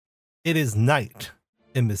It is night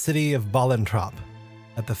in the city of Ballentrop,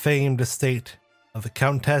 at the famed estate of the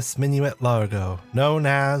Countess Minuet Largo, known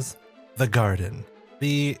as the Garden.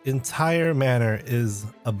 The entire manor is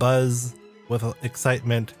abuzz with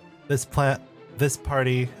excitement. This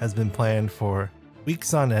party has been planned for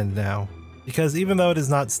weeks on end now, because even though it is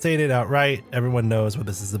not stated outright, everyone knows what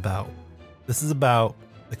this is about. This is about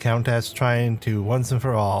the Countess trying to once and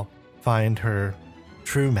for all find her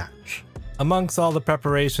true match. Amongst all the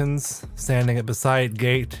preparations, standing at the side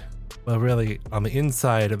gate, well, really on the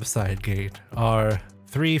inside of the side gate, are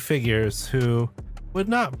three figures who would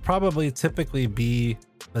not probably typically be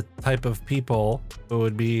the type of people who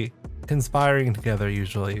would be conspiring together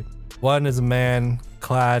usually. One is a man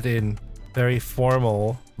clad in very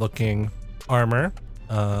formal looking armor.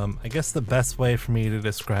 I guess the best way for me to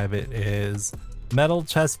describe it is metal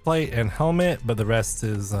chest plate and helmet, but the rest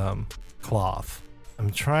is cloth.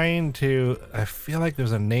 I feel like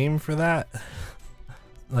there's a name for that.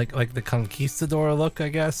 like the conquistador look, I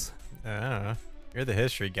guess. I don't know. You're the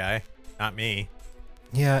history guy, not me.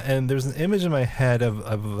 Yeah, and there's an image in my head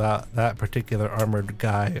of that particular armored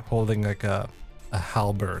guy holding like a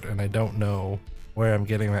halberd, and I don't know where I'm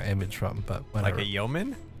getting that image from, but whatever. Like a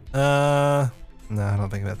yeoman? No, I don't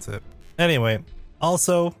think that's it. Anyway,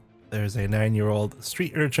 also, there's a 9-year-old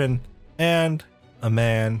street urchin and a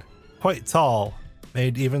man quite tall,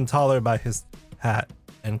 made even taller by his hat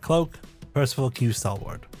and cloak, Percival Q.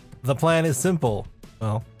 Stalwart. The plan is simple.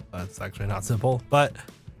 Well, that's actually not simple, but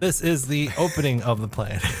this is the opening of the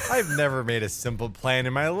plan. I've never made a simple plan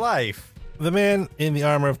in my life. The man in the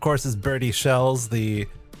armor, of course, is Bertie Shells, the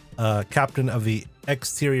captain of the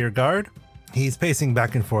exterior guard. He's pacing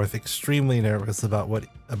back and forth, extremely nervous about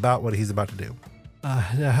what he's about to do. Now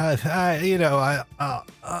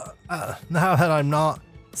that I'm not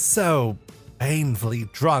so painfully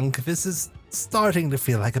drunk, this is starting to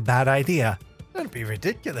feel like a bad idea. Don't be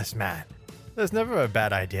ridiculous, man. There's never a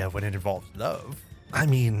bad idea when it involves love. I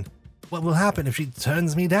mean, what will happen if she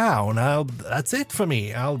turns me down? That's it for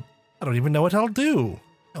me. I don't even know what I'll do.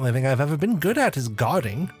 The only thing I've ever been good at is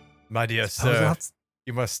guarding. My dear sir,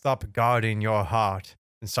 you must stop guarding your heart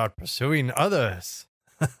and start pursuing others.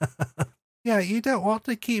 Yeah, you don't want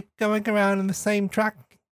to keep going around in the same track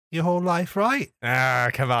your whole life, right? Ah,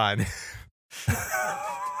 come on.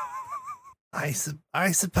 I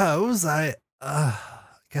suppose I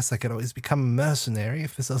guess I could always become a mercenary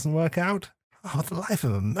if this doesn't work out. Oh, the life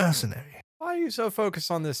of a mercenary. Why are you so focused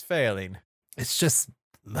on this failing? It's just,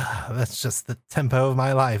 that's just the tempo of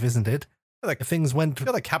my life, isn't it? You're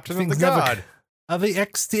the captain of the guard. Of the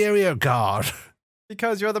exterior guard.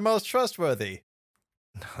 Because you're the most trustworthy.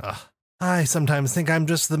 I sometimes think I'm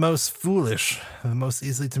just the most foolish, the most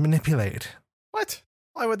easily to manipulate. What?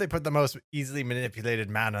 Why would they put the most easily manipulated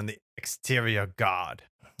man on the exterior guard?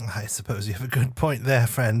 I suppose you have a good point there,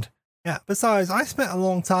 friend. Yeah, besides, I spent a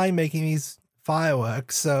long time making these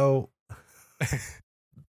fireworks, so...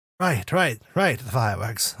 Right, the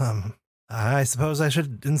fireworks. I suppose I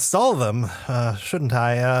should install them, shouldn't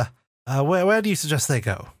I? Where do you suggest they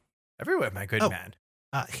go? Everywhere, my good man.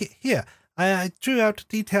 Here. I drew out a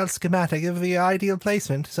detailed schematic of the ideal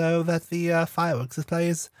placement so that the fireworks display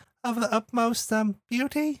is of the utmost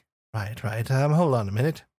beauty. Right. Hold on a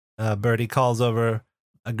minute. Bertie calls over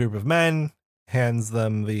a group of men, hands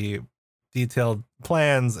them the detailed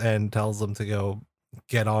plans, and tells them to go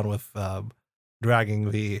get on with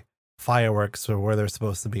dragging the fireworks or where they're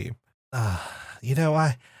supposed to be.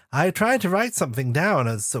 I tried to write something down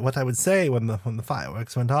as to what I would say when the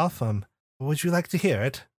fireworks went off. Would you like to hear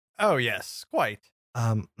it? Oh yes, quite.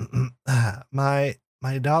 My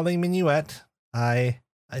darling Minuet, I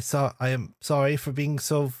am sorry for being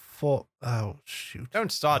so oh shoot.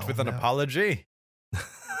 Don't start with an apology.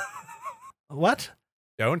 What?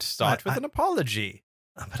 Don't start with an apology.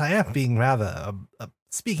 But I am being rather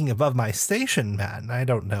speaking above my station, man. I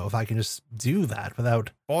don't know if I can just do that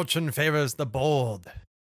without... Fortune favors the bold.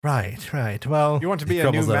 Right. Well... You want to be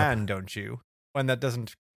a new man, don't you? One that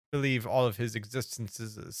doesn't believe all of his existence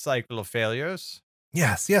is a cycle of failures?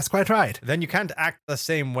 Yes, quite right. Then you can't act the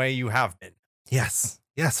same way you have been. Yes,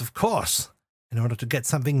 of course. In order to get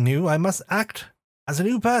something new, I must act as a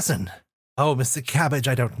new person. Oh, Mr. Cabbage,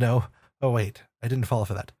 I don't know. Oh, wait, I didn't fall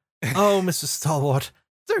for that. Oh, Mr. Stalwart.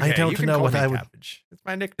 It's okay. I don't know what I would... Cabbage. It's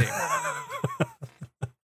my nickname.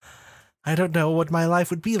 I don't know what my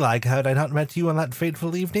life would be like had I not met you on that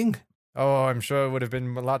fateful evening. Oh, I'm sure it would have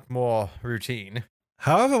been a lot more routine.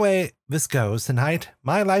 However way this goes tonight,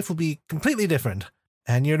 my life will be completely different.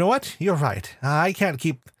 And you know what? You're right. I can't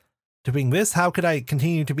keep doing this. How could I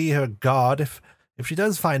continue to be her god if she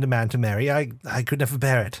does find a man to marry? I could never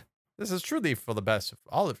bear it. This is truly for the best of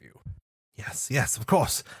all of you. Yes, of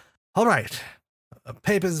course. All right.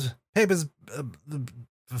 Papers,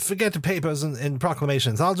 forget the papers and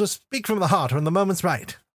proclamations. I'll just speak from the heart when the moment's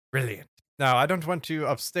right. Brilliant. Now, I don't want to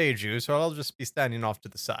upstage you, so I'll just be standing off to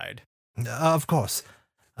the side. Of course.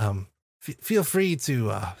 Feel free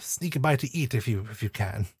to sneak a bite to eat if you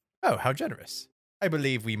can. Oh, how generous. I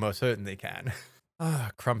believe we most certainly can.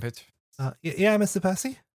 Crumpet. Yeah, Mr.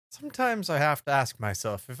 Percy? Sometimes I have to ask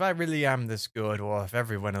myself if I really am this good or if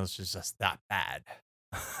everyone else is just that bad.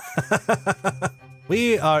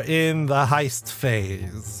 We are in the heist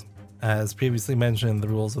phase. As previously mentioned, the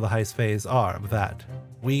rules of the heist phase are that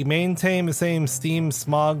we maintain the same steam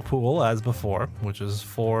smog pool as before, which is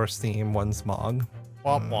 4 steam, 1 smog.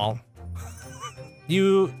 Womp womp.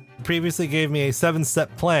 You previously gave me a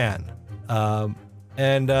 7-step plan,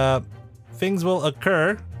 and things will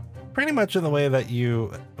occur pretty much in the way that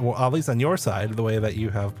you, well, at least on your side, the way that you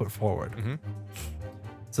have put forward. Mm-hmm.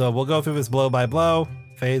 So we'll go through this blow by blow,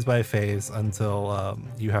 phase by phase, until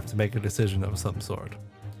you have to make a decision of some sort.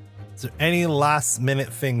 Is there any last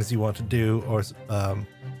minute things you want to do or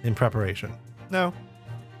in preparation? No.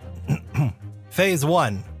 Phase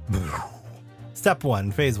 1. Step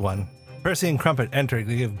 1, phase 1. Percy and Crumpet enter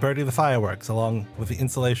to give Birdie the fireworks along with the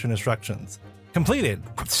installation instructions. Completed.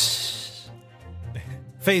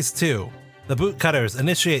 Phase 2. The boot cutters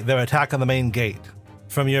initiate their attack on the main gate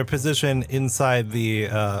from your position inside the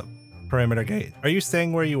perimeter gate. Are you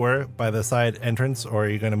staying where you were by the side entrance, or are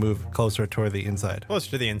you going to move closer toward the inside?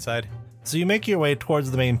 Closer to the inside. So you make your way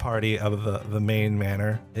towards the main party of the main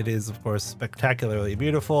manor. It is, of course, spectacularly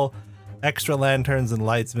beautiful. Extra lanterns and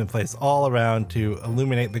lights have been placed all around to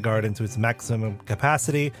illuminate the garden to its maximum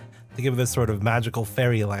capacity, to give this sort of magical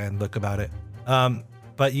fairyland look about it.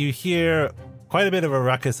 But you hear quite a bit of a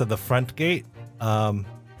ruckus at the front gate,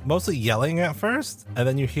 mostly yelling at first, and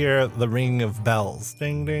then you hear the ring of bells,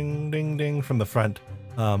 ding, ding, ding, ding, from the front.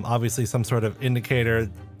 Obviously some sort of indicator,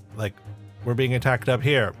 like, we're being attacked up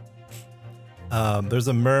here. There's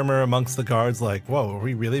a murmur amongst the guards like, whoa, are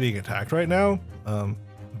we really being attacked right now?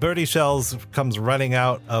 Birdie Shells comes running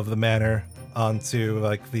out of the manor onto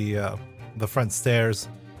like the front stairs.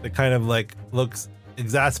 It kind of like looks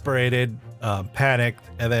exasperated, panicked,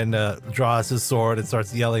 and then draws his sword and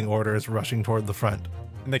starts yelling orders, rushing toward the front.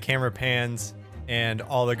 And the camera pans, and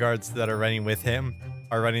all the guards that are running with him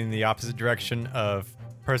are running in the opposite direction of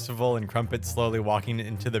Percival and Crumpet slowly walking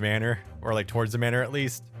into the manor, or like towards the manor at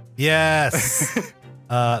least. Yes.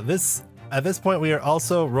 At this point, we are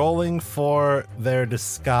also rolling for their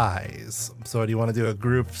disguise. So do you want to do a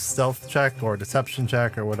group stealth check or deception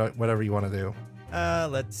check or whatever you want to do?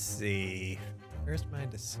 Let's see. Where's my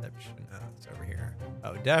deception? Oh, it's over here.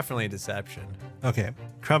 Oh, definitely deception. Okay.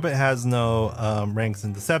 Crumpet has no ranks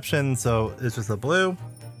in deception, so it's just a blue.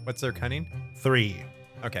 What's their cunning? 3.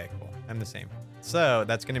 Okay, cool. I'm the same. So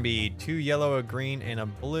that's going to be 2 yellow, a green, and a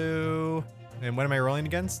blue. And what am I rolling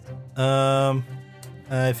against?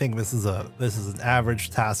 I think this is an average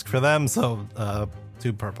task for them, so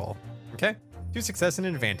 2 purple. Okay. 2 success and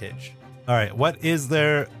an advantage. All right. What is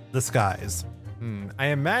their disguise? I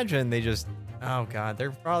imagine they just... Oh, God.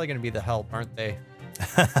 They're probably going to be the help, aren't they?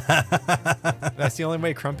 That's the only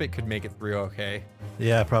way Crumpet could make it through okay.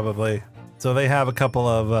 Yeah, probably. So they have a couple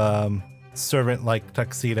of servant-like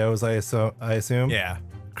tuxedos, I assume. Yeah.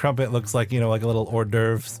 Crumpet looks like, like a little hors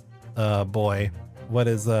d'oeuvres boy. What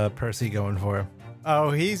is Percy going for?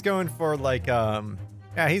 Oh, he's going for like,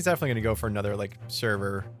 yeah, he's definitely going to go for another like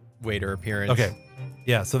server waiter appearance. Okay.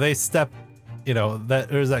 Yeah. So they step,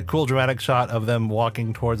 there's that cool dramatic shot of them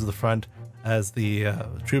walking towards the front as the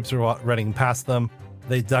troops are running past them.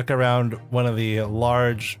 They duck around one of the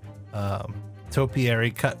large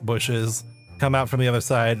topiary cut bushes, come out from the other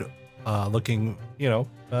side, looking,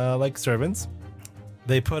 like servants.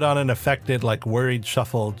 They put on an affected, like worried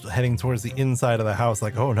shuffle heading towards the inside of the house,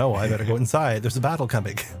 like, oh no, I better go inside. There's a battle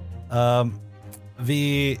coming.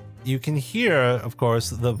 You can hear, of course,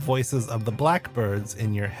 the voices of the blackbirds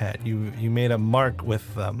in your head. You made a mark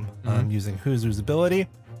with them using Hoozer's ability.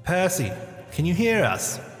 Percy, can you hear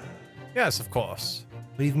us? Yes, of course.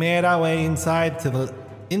 We've made our way inside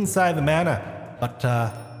the manor, but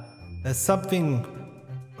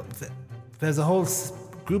there's a whole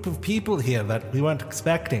group of people here that we weren't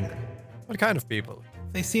expecting. What kind of people?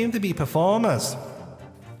 They seem to be performers.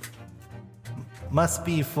 Must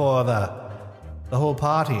be for the whole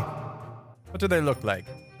party. What do they look like?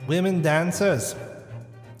 Women dancers.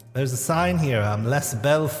 There's a sign here, Les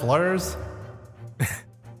Belles Fleurs.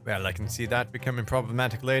 Well, I can see that becoming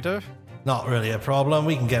problematic later. Not really a problem.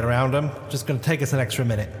 We can get around them. Just gonna take us an extra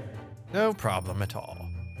minute. No problem at all.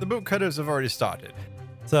 The boot cutters have already started.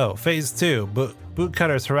 So, phase 2. Boot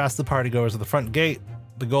cutters harass the partygoers at the front gate.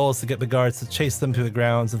 The goal is to get the guards to chase them through the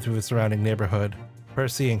grounds and through the surrounding neighborhood.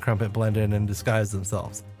 Percy and Crumpet blend in and disguise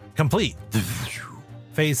themselves. Complete.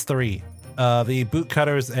 Phase 3. The boot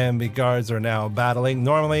cutters and the guards are now battling.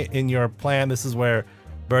 Normally, in your plan, this is where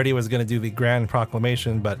Birdie was going to do the grand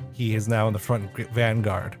proclamation, but he is now in the front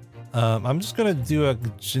vanguard. I'm just going to do a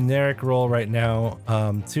generic roll right now.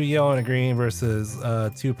 2 yellow and a green versus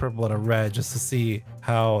 2 purple and a red, just to see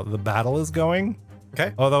how the battle is going.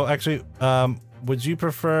 Okay. Although, actually, would you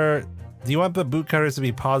prefer... Do you want the boot cutters to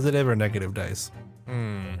be positive or negative dice?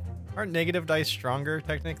 Aren't negative dice stronger,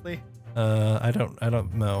 technically? I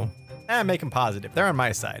don't know. Make them positive. They're on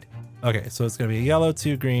my side. Okay, so it's going to be a yellow,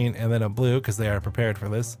 2 green, and then a blue, because they are prepared for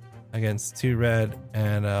this, against 2 red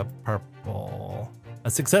and a purple. A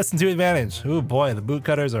success and 2 advantage. Oh boy, the boot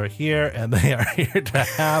cutters are here, and they are here to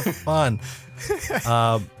have fun.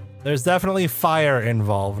 There's definitely fire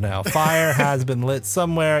involved now. Fire has been lit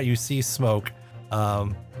somewhere. You see smoke.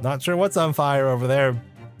 Not sure what's on fire over there,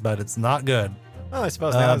 but it's not good. Well, I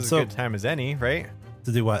suppose now is as good time as any, right?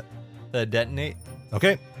 To do what? To detonate.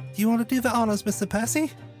 Okay. Do you want to do the honors, Mr.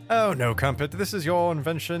 Percy? Oh, no, Crumpet. This is your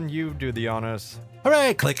invention. You do the honors.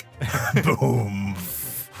 Hooray, click. Boom.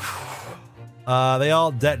 They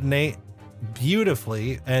all detonate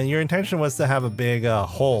beautifully, and your intention was to have a big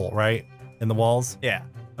hole, right? In the walls? Yeah.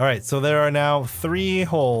 All right, so there are now 3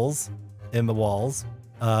 holes in the walls.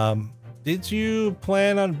 Did you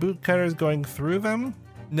plan on boot cutters going through them?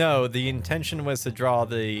 No, the intention was to draw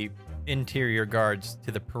the interior guards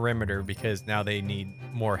to the perimeter because now they need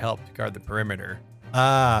more help to guard the perimeter.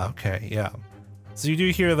 Ah, okay, yeah. So you do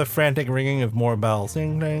hear the frantic ringing of more bells.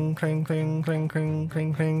 Cling, cling, cling, cling, cling, cling,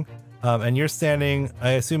 cling, cling. And you're standing,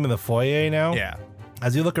 I assume, in the foyer now? Yeah.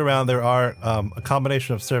 As you look around, there are a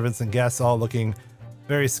combination of servants and guests all looking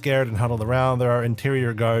very scared and huddled around. There are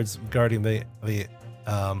interior guards guarding the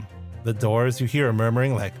doors. You hear a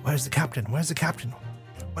murmuring like, "Where's the captain? Where's the captain?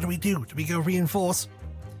 What do we do? Do we go reinforce?"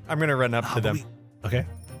 I'm going to run up to them. Okay.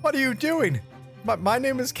 What are you doing? My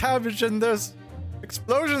name is Cabbage and there's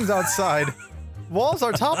explosions outside. Walls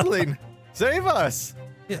are toppling. Save us.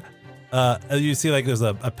 Yeah. You see like there's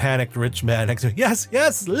a panicked rich man next to you.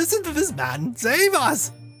 Yes, listen to this man. Save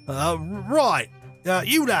us. Right.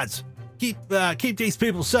 You lads, keep these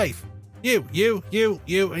people safe. You,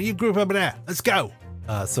 and you group over there. Let's go.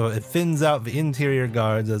 So it thins out the interior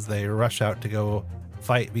guards as they rush out to go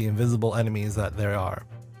fight the invisible enemies that there are.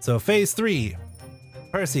 So phase 3,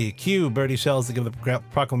 Percy, cue Birdie Shells to give the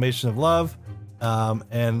proclamation of love,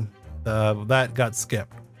 and that got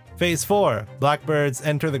skipped. Phase 4, Blackbirds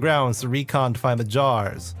enter the grounds to recon to find the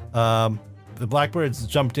jars. The Blackbirds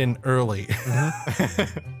jumped in early,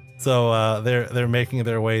 so they're making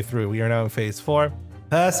their way through. We are now in phase 4.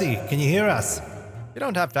 Percy, can you hear us? You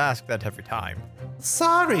don't have to ask that every time.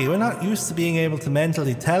 Sorry, we're not used to being able to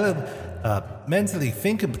mentally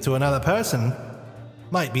think to another person.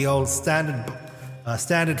 Might be old standard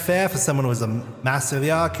fare for someone who is a master of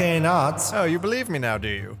the arcane arts. Oh, you believe me now, do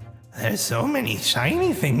you? There's so many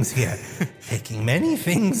shiny things here, taking many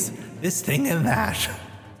things, this thing and that.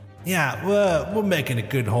 Yeah, we're making a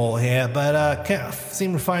good haul here, but can't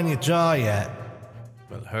seem to find your jar yet.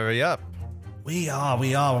 Well, hurry up. We are.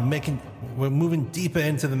 We're moving deeper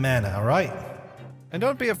into the manor, all right? And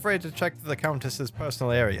don't be afraid to check the Countess's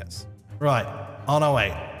personal areas. Right, on our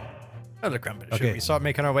way. Hello, Crumpet. Should we start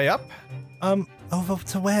making our way up? Over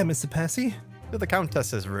to where, Mr. Percy? To the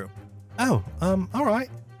Countess's room. Oh, all right.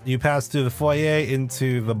 You pass through the foyer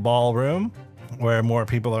into the ballroom, where more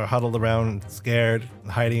people are huddled around, scared,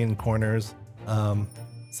 hiding in corners.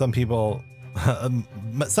 Some people,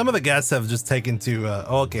 some of the guests have just taken to,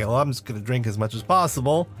 okay, well, I'm just going to drink as much as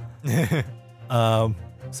possible.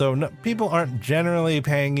 So no, people aren't generally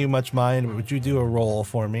paying you much mind, but would you do a roll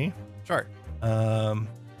for me? Sure.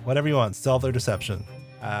 Whatever you want, stealth or deception.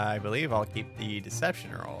 I believe I'll keep the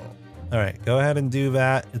deception roll. All right, go ahead and do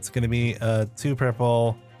that. It's going to be 2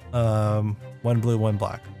 purple, 1 blue, 1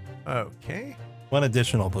 black. Okay. 1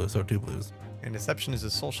 additional blue, so 2 blues. And deception is a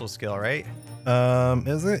social skill, right?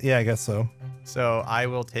 Is it? Yeah, I guess so. So I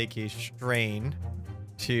will take a strain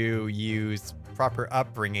to use proper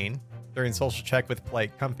upbringing. During social check with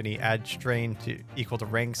polite company, add strain to equal to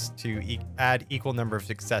ranks to add equal number of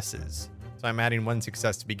successes. So I'm adding 1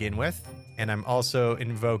 success to begin with. And I'm also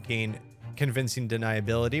invoking convincing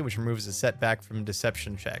deniability, which removes a setback from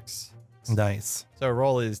deception checks. Nice. So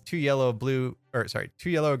roll is 2 yellow, 2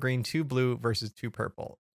 yellow, green, 2 blue versus 2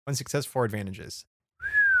 purple. 1 success, 4 advantages.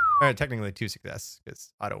 Technically 2 success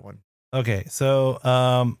because auto 1. Okay,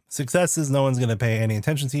 so successes, no one's going to pay any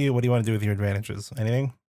attention to you. What do you want to do with your advantages?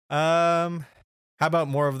 Anything? Kind How about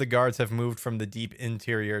more of the guards have moved from the deep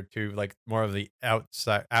interior to like more of the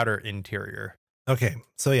outer interior? Okay,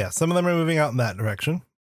 so yeah, some of them are moving out in that direction.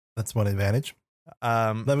 That's one advantage.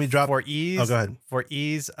 Let me drop for ease. Oh, go ahead. For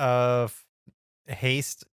ease of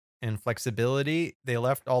haste and flexibility, they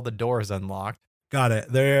left all the doors unlocked. Got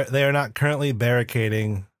it. They are not currently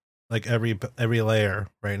barricading like every layer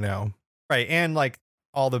right now. Right, and like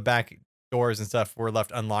all the back doors and stuff were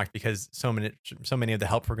left unlocked because so many of the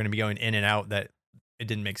help were going to be going in and out that it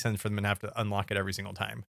didn't make sense for them to have to unlock it every single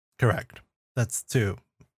time. Correct. That's 2.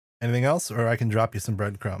 Anything else, or I can drop you some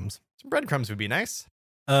breadcrumbs? Some breadcrumbs would be nice.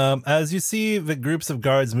 As you see the groups of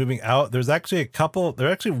guards moving out, there's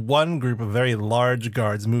actually one group of very large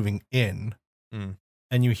guards moving in.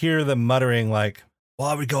 And you hear them muttering like,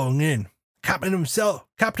 "Why are we going in? Captain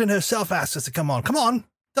herself asked us to come on. Come on,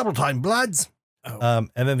 double time, bloods." Oh.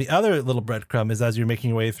 And then the other little breadcrumb is as you're making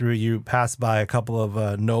your way through, you pass by a couple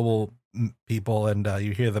of noble people, and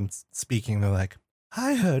you hear them speaking. They're like,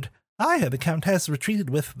 I heard the Countess retreated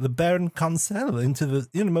with the Baron Concel into the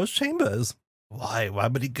innermost chambers. Why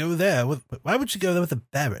would he go there? Why would she go there with the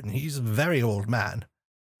Baron? He's a very old man.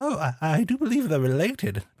 Oh, I do believe they're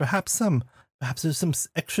related. Perhaps there's some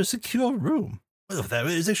extra secure room. Well, if there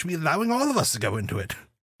is, they should be allowing all of us to go into it.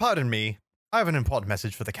 Pardon me. I have an important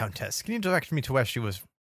message for the Countess. Can you direct me to where she was,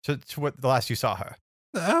 to what the last you saw her?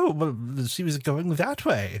 Oh, well, she was going that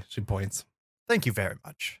way, she points. Thank you very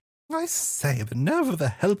much. I say, the nerve of the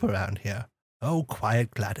help around here. Oh,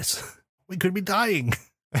 quiet, Gladys. We could be dying.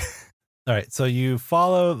 All right, so you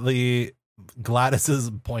follow the Gladys's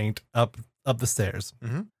point up the stairs.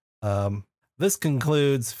 This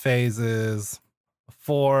concludes phases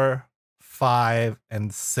 4, 5,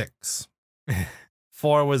 and 6.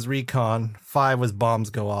 4 was recon, 5 was bombs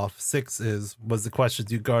go off, 6 was the question: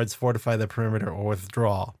 do guards fortify the perimeter or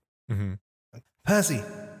withdraw? Percy,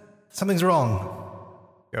 something's wrong.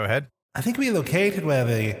 Go ahead. I think we located where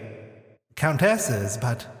the Countess is,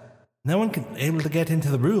 but no one can able to get into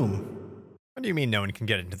the room. What do you mean no one can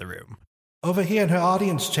get into the room? Over here in her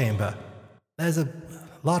audience chamber, there's a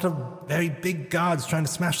lot of very big guards trying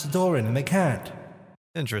to smash the door in, and they can't.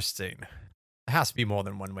 Interesting. There has to be more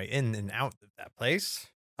than one way in and out of that place.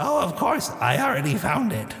 Oh, of course. I already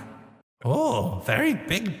found it. Oh, very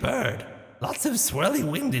big bird. Lots of swirly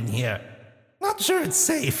wind in here. Not sure it's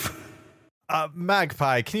safe.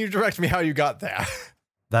 Magpie, can you direct me how you got there?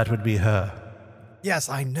 That would be her. Yes,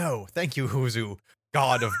 I know. Thank you, Huzu,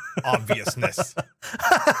 god of obviousness.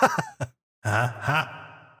 Well,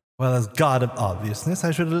 as god of obviousness,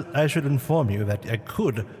 I should inform you that I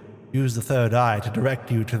could use the third eye to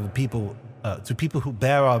direct you to the people who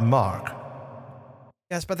bear our mark.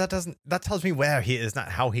 Yes, but that tells me where he is, not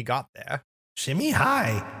how he got there. Shimmy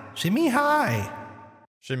high. Shimmy high.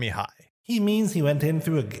 Shimmy high. He means he went in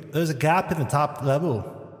there's a gap in the top level.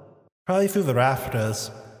 Probably through the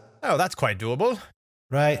rafters. Oh, that's quite doable.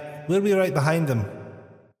 Right. We'll be right behind him.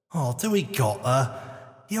 Oh, do we got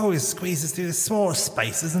her? He always squeezes through the smallest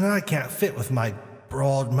spaces, and I can't fit with my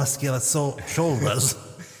broad, muscular shoulders.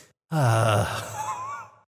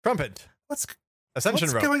 Crumpet. Ascension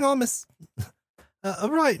what's rope. going on, Miss?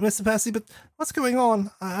 Right, Mr. Percy, but what's going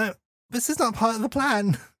on? This is not part of the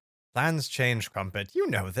plan. Plans change, Crumpet. You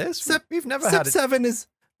know this. We've never Step had it. 7 is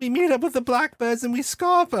we meet up with the Blackbirds and we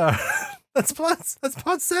scarp her. That's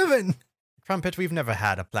part 7. Crumpet, we've never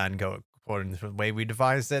had a plan go according to the way we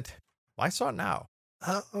devised it. Why start now?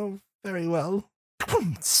 Oh, very well.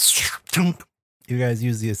 You guys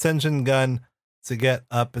use the ascension gun to get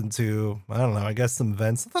up into, I don't know, I guess some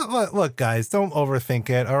vents. Look, guys, don't overthink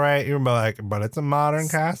it, all right? You're like, but it's a modern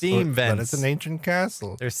castle. Steam vents. But it's an ancient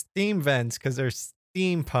castle. There's steam vents because they're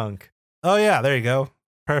steampunk. Oh, yeah, there you go.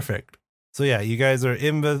 Perfect. So, yeah, you guys are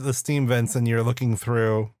in the steam vents and you're looking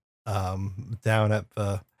through down at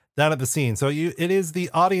the scene. So it is the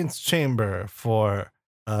audience chamber for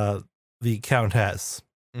the Countess.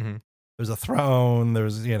 Mm-hmm. There's a throne,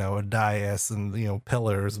 there's, a dais and,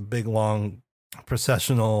 pillars, big, long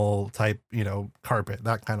processional type, carpet,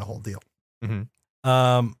 that kind of whole deal.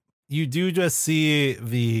 Mm-hmm. You do just see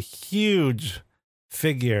the huge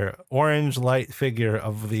figure, orange light figure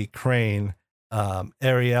of the crane,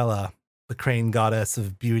 Ariella, the crane goddess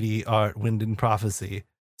of beauty, art, wind, and prophecy,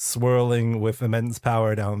 swirling with immense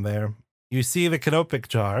power down there. You see the canopic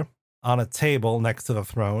jar on a table next to the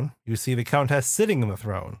throne. You see the Countess sitting in the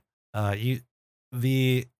throne.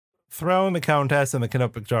 The throne, the Countess, and the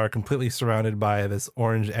canopic jar are completely surrounded by this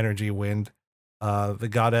orange energy wind. The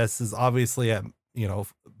goddess is obviously at,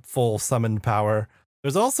 full summoned power.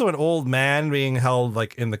 There's also an old man being held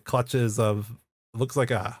like in the clutches of, looks like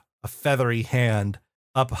a feathery hand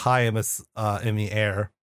up high in the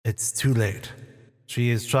air. It's too late. She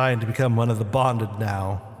is trying to become one of the bonded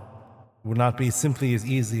now. It would not be simply as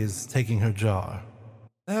easy as taking her jar.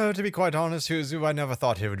 Oh, to be quite honest, Huzu, I never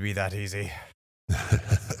thought it would be that easy.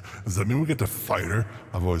 Does that mean we get to fight her?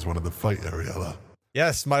 I've always wanted to fight Ariella.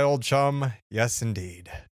 Yes, my old chum. Yes, indeed.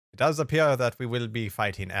 It does appear that we will be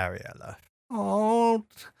fighting Ariella. Oh,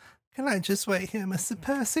 can I just wait here, Mr.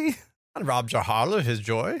 Percy? And rob Jahal of his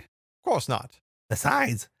joy? Of course not.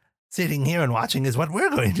 Besides, sitting here and watching is what we're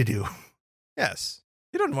going to do. Yes.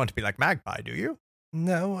 You don't want to be like Magpie, do you?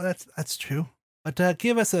 No, that's true. But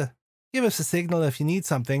give us a signal if you need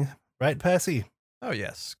something, right, Percy? Oh,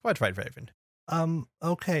 yes. Quite right, Raven.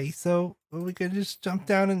 Okay, so we could just jump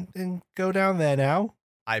down and go down there now?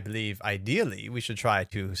 I believe, ideally, we should try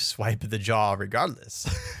to swipe the jaw regardless.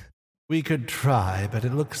 We could try, but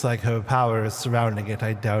it looks like her power is surrounding it.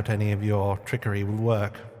 I doubt any of your trickery will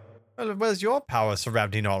work. Well, where's your power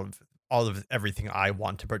surrounding all of everything I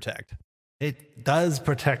want to protect? It does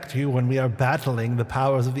protect you when we are battling the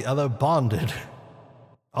powers of the other bonded.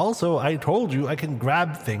 Also, I told you I can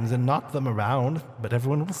grab things and knock them around, but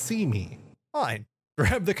everyone will see me. Fine.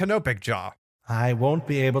 Grab the canopic jaw. I won't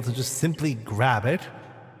be able to just simply grab it.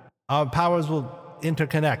 Our powers will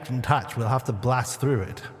interconnect and touch. We'll have to blast through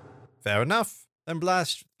it. Fair enough. Then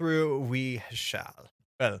blast through we shall.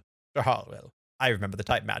 Well, Jahal will. I remember the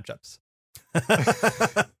type matchups.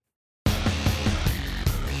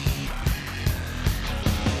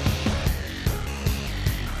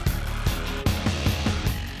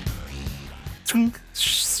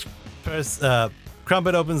 First,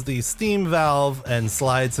 Crumpet opens the steam valve and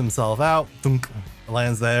slides himself out.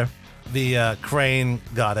 Lands there. The crane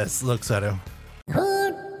goddess looks at him.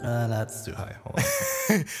 That's too high. Hold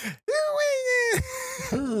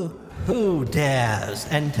on. Who dares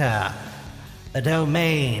enter the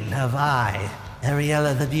domain of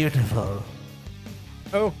Ariella the Beautiful?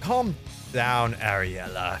 Oh, calm down,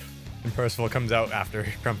 Ariella. And Percival comes out after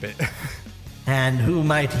Crumpet. And who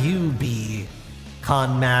might you be,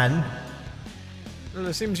 con man? Well,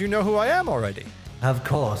 it seems you know who I am already. Of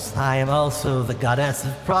course, I am also the goddess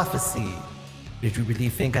of prophecy. Did you really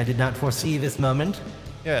think I did not foresee this moment?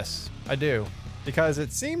 Yes, I do. Because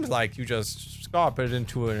it seems like you just scarpered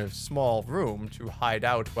into a small room to hide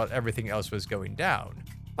out while everything else was going down.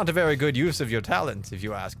 Not a very good use of your talents, if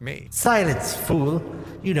you ask me. Silence, fool!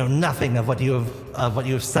 You know nothing of what you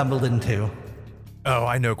have stumbled into. Oh,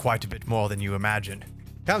 I know quite a bit more than you imagine.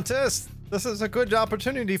 Countess, this is a good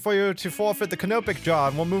opportunity for you to forfeit the canopic jaw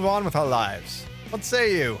and we'll move on with our lives. What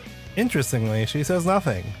say you? Interestingly, she says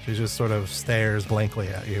nothing. She just sort of stares blankly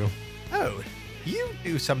at you. Oh, you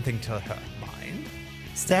do something to her mind?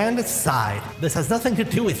 Stand aside. This has nothing to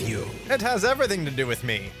do with you. It has everything to do with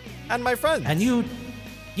me. And my friends. And you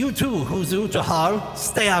too, Huzu, Jahar,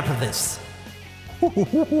 stay out of this.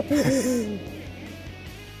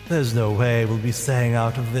 There's no way we'll be staying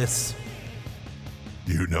out of this.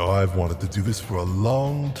 You know I've wanted to do this for a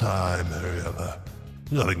long time, Ariella.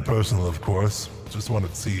 Nothing personal, of course. Just wanted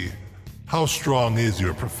to see how strong is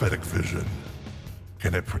your prophetic vision.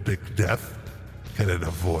 Can it predict death? Can it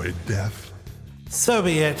avoid death? So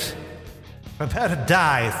be it. Prepare to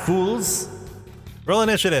die, fools. Roll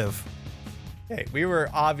initiative. Okay, we were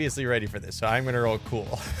obviously ready for this, so I'm going to roll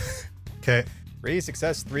cool. Okay. 3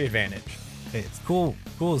 success, 3 advantage. Okay, it's cool.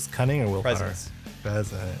 Cool is cunning or willpower?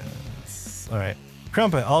 Presence. All right.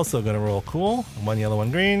 Crumpet also going to roll cool. 1 yellow,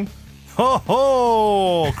 1 green. Ho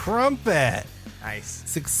ho! Crumpet! Nice.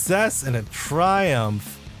 Success and a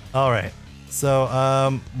triumph. All right.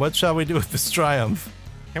 So, what shall we do with this triumph?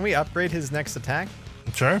 Can we upgrade his next attack?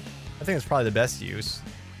 Sure. I think it's probably the best use.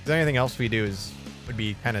 Because anything else we do would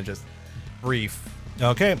be kind of just brief.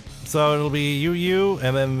 Okay. So it'll be you,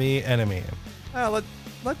 and then the enemy. Let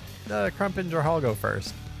Crumpet and Jahal go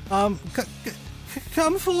first. Come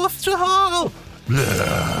forth, Jahal!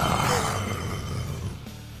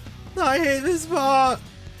 I hate this part.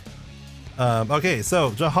 Okay,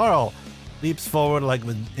 so Jahal leaps forward like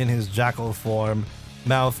in his jackal form,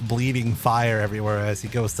 mouth bleeding fire everywhere as he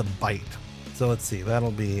goes to bite. So let's see,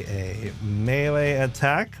 that'll be a melee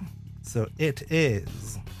attack. So it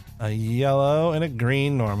is a yellow and a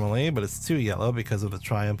green normally, but it's 2 yellow because of the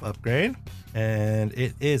triumph upgrade. And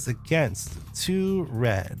it is against 2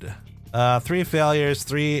 red. 3 failures,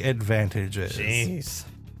 3 advantages. Jeez.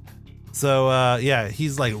 So, yeah,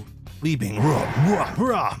 he's like leaping,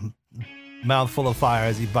 mouth full of fire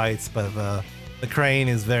as he bites, but the crane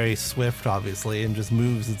is very swift, obviously, and just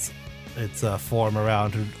moves its form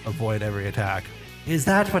around to avoid every attack. Is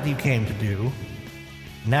that what you came to do?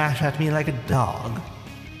 Gnash at me like a dog?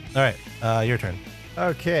 All right, your turn.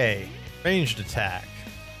 Okay. Ranged attack.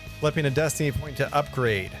 Flipping a destiny point to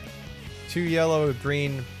upgrade. 2 yellow,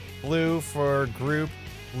 green, blue for group,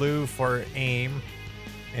 blue for aim.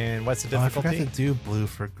 And what's the Oh, I difficulty? forgot to do blue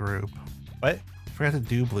for group. What? I forgot to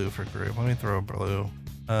do blue for group. Let me throw a blue.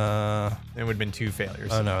 It would have been 2 failures.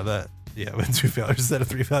 Oh no, it was 2 failures instead of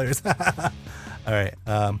 3 failures. All right.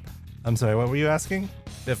 I'm sorry. What were you asking?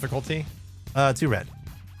 Difficulty? 2 red.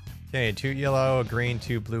 Okay, 2 yellow, a green,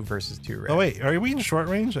 2 blue versus 2 red. Oh wait, are we in short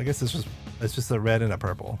range? I guess it's just a red and a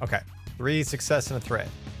purple. Okay. 3 success and a threat.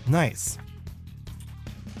 Nice.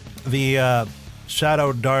 The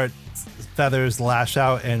shadow dart feathers lash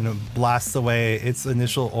out and blast away its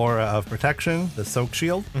initial aura of protection, the soak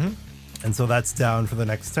shield. And so that's down for the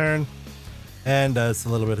next turn and does a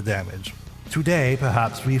little bit of damage. Today,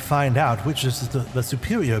 perhaps we find out which is the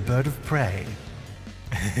superior bird of prey.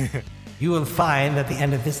 You will find at the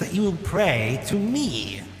end of this that you will pray to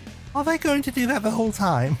me. Are they going to do that the whole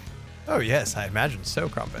time? Oh, yes, I imagine so,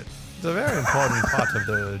 Crumpet. It's a very important part of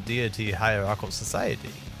the deity hierarchical society.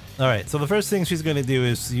 All right, so the first thing she's going to do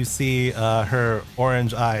is you see her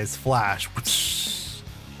orange eyes flash.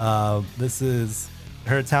 This is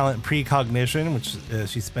her talent Precognition, which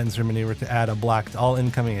she spends her maneuver to add a black to all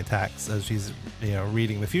incoming attacks as she's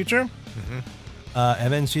reading the future.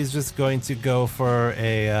 And then she's just going to go for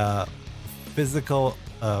a physical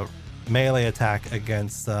melee attack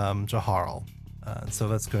against Jaharl. So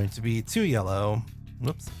that's going to be 2 yellow.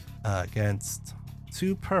 Whoops. Against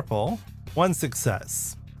 2 purple. 1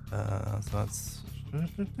 success. So that's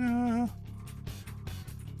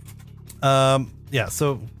yeah,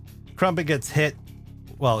 so Crumpet gets hit.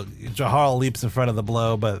 Well, Jaharl leaps in front of the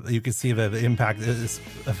blow, but you can see that the impact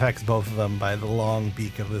affects both of them by the long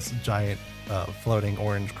beak of this giant floating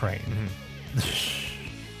orange crane.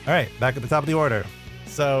 All right, back at the top of the order.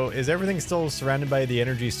 So, is everything still surrounded by the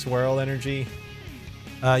energy swirl energy?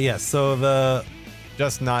 Yes, so the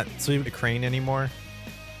Just not the crane anymore?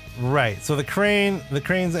 right, so the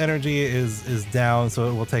crane's energy is down, so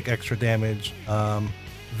it will take extra damage.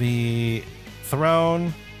 The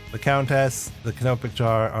throne, the countess, the canopic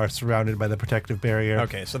jar are surrounded by the protective barrier.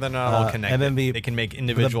 Okay, so they're not all connected. and then they can make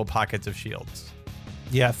individual pockets of shields.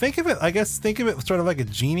 Yeah, think of it sort of like a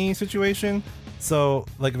genie situation. So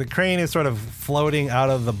like the crane is sort of floating out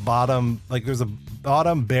of the bottom, like there's a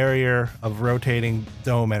bottom barrier of rotating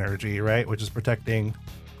dome energy, right? Which is protecting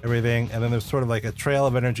everything. And then there's sort of like a trail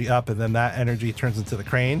of energy up, and then that energy turns into the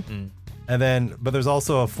crane. And then, but there's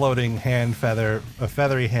also a floating a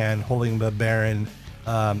feathery hand holding the Baron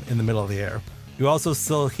in the middle of the air. You also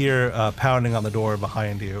still hear pounding on the door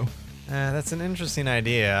behind you. That's an interesting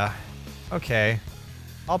idea. Okay,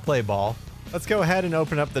 I'll play ball. Let's go ahead and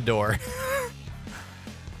open up the door.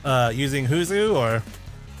 Using Huzu or?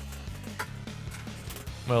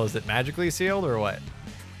 Well, is it magically sealed or what?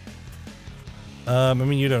 I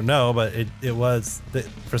mean, you don't know, but it was,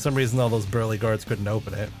 for some reason, all those burly guards couldn't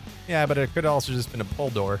open it. Yeah, but it could also just been a pull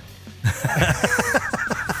door.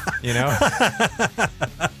 You know?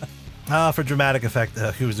 For dramatic effect,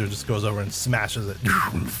 Huzu just goes over and smashes it.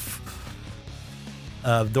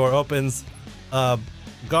 The door opens.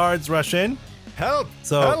 Guards rush in. Help!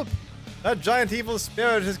 So- Help! That giant evil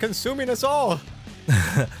spirit is consuming us all.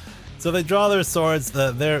 So they draw their swords.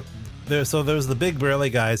 So there's the big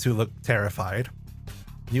burly guys who look terrified.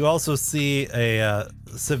 You also see a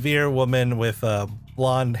severe woman with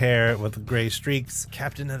blonde hair with gray streaks.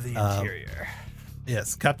 Captain of the Interior.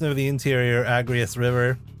 Yes, Captain of the Interior, Agrius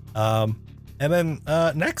River. And then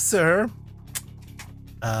next to her,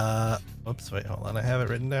 oops, wait, hold on, I have it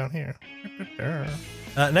written down here.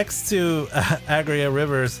 Next to Agria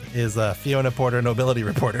Rivers is Fiona Porter, Nobility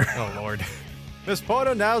Reporter. Oh, Lord. Miss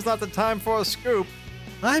Porter, now's not the time for a scoop.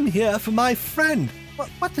 I'm here for my friend.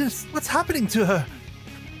 What's happening to her?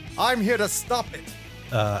 I'm here to stop it.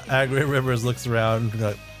 Agria Rivers looks around.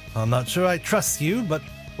 Like, I'm not sure I trust you, but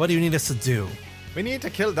what do you need us to do? We need to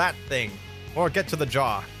kill that thing, or get to the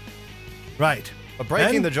jar. Right. But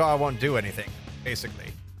breaking And- the jar won't do anything,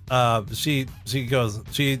 basically. She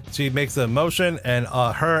makes a motion, and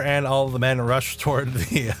her and all of the men rush toward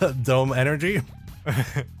the dome energy.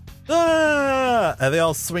 And they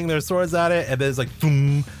all swing their swords at it, and then it's like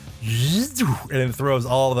boom, and it throws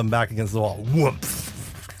all of them back against the wall. Whoop.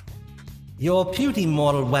 Your puny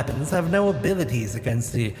mortal weapons have no abilities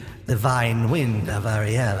against the divine wind of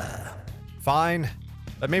Ariella. Fine.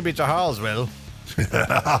 But maybe Jaharl's will.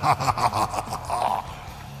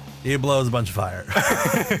 He blows a bunch of fire.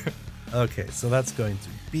 Okay, so that's going to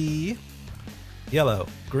be yellow,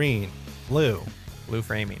 green, blue. Blue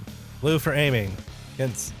framing. Blue for aiming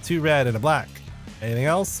against 2 red and a black. Anything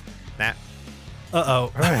else? Nah.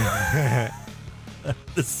 Uh-oh.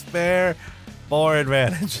 Despair, 4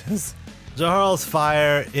 advantages. Jaharl's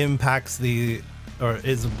fire impacts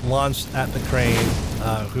is launched at the crane,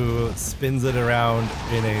 who spins it around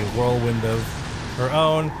in a whirlwind of her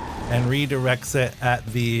own and redirects it at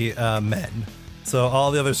the men. So all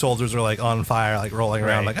the other soldiers are like on fire, like rolling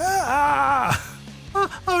around, like oh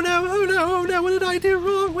no, what did I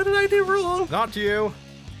do wrong? Not you.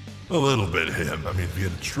 A little bit him. I mean, if he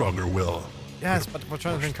had a stronger will. Yes, but we're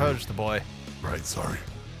trying to encourage the boy. Right, sorry.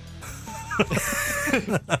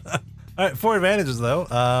 All right, 4 advantages though.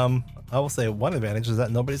 I will say one advantage is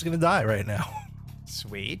that nobody's gonna die right now.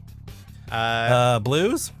 Sweet.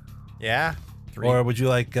 Blues? Yeah. 3. Or would you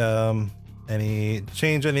like any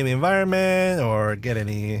change any of the environment or get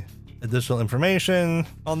any additional information?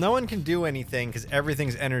 Well, no one can do anything because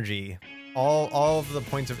everything's energy. All of the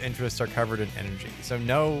points of interest are covered in energy, so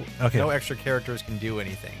no extra characters can do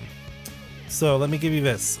anything. So let me give you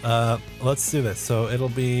this. Let's do this. So it'll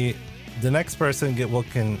be the next person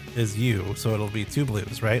is you. So it'll be 2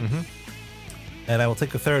 blues, right? Mm-hmm. And I will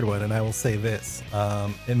take a third one, and I will say this.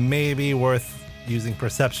 It may be worth using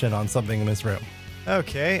perception on something in this room.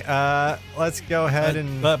 Okay. Let's go ahead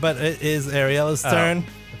and. But it is Ariella's turn.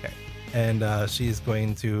 Okay. And she's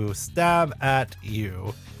going to stab at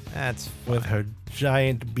you. That's with her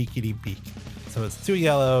giant beakity beak. So it's 2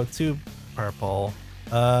 yellow, 2 purple.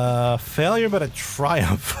 Failure, but a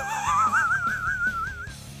triumph.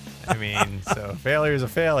 I mean, so failure is a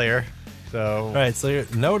failure. So. All right, so you're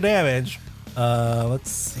no damage. Let's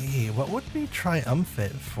see. What would be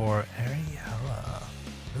triumphant for Ariella?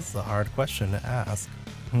 This is a hard question to ask.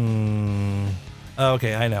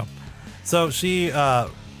 Okay, I know. So she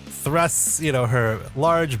thrusts, her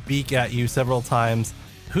large beak at you several times.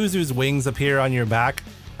 Huzu's wings appear on your back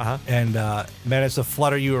and manage to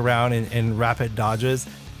flutter you around in rapid dodges.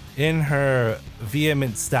 In her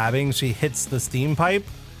vehement stabbing, she hits the steam pipe,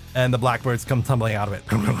 and the blackbirds come tumbling out of it.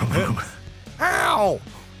 Ow!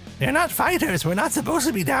 They're not fighters. We're not supposed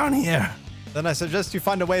to be down here. Then I suggest you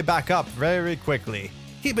find a way back up very quickly.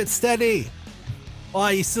 Keep it steady. Oh,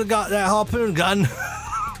 you still got that harpoon gun?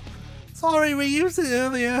 Sorry, we used it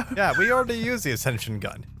earlier. Yeah, we already used the Ascension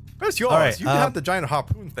gun. Where's yours? Right, you have the giant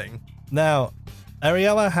harpoon thing. Now,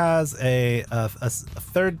 Ariella has a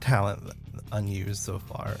third talent unused so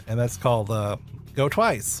far, and that's called Go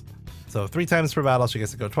Twice. So 3 times per battle, she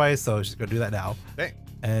gets to go twice, so she's going to do that now. Okay.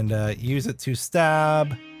 And use it to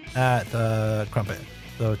stab at Crumpet.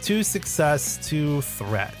 So 2 success, 2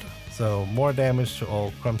 threat. So more damage to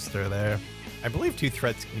old Crumpster there. I believe 2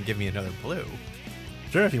 threats can give me another blue.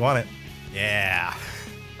 Sure, if you want it. Yeah.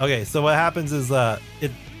 Okay, so what happens is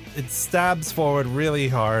it stabs forward really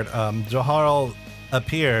hard. Jaharl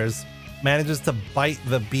appears, manages to bite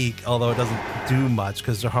the beak, although it doesn't do much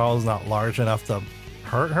because Jaharl is not large enough to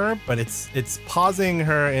hurt her, but it's pausing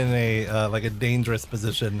her in a like a dangerous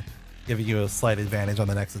position, giving you a slight advantage on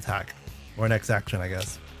the next attack or next action, I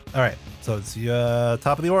guess. All right, so it's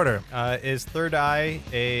top of the order. Is Third Eye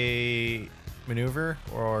a maneuver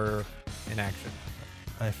or an action?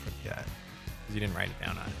 I forget. 'Cause you didn't write it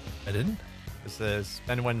down on it. I didn't. It says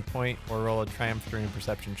spend 1 point or roll a triumph during a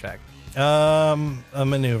perception check. A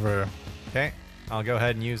maneuver. Okay, I'll go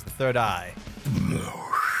ahead and use the Third Eye.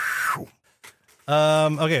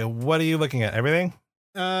 Okay, what are you looking at? Everything?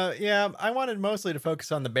 Yeah, I wanted mostly to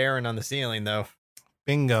focus on the Baron on the ceiling, though.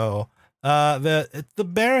 Bingo. The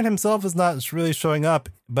Baron himself is not really showing up,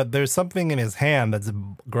 but there's something in his hand that's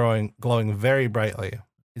glowing very brightly.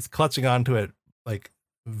 He's clutching onto it like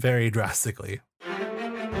very drastically.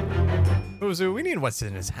 Huzu, we need what's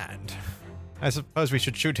in his hand. I suppose we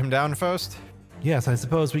should shoot him down first? Yes, I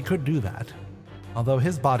suppose we could do that. Although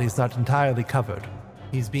his body's not entirely covered.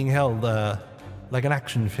 He's being held like an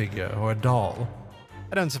action figure or a doll.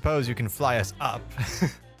 I don't suppose you can fly us up.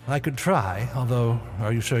 I could try, although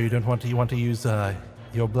are you sure you want to use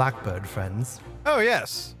your blackbird friends? Oh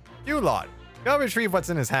yes, you lot. Go retrieve what's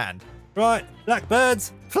in his hand. Right,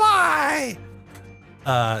 blackbirds, fly!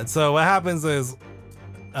 So what happens is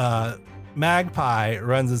Magpie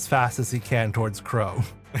runs as fast as he can towards Crow.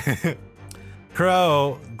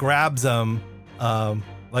 Crow grabs him,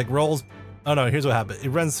 rolls. Oh no, here's what happened. He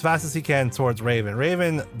runs as fast as he can towards Raven.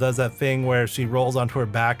 Raven does that thing where she rolls onto her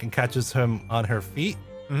back and catches him on her feet.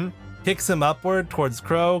 Mm-hmm. Kicks him upward towards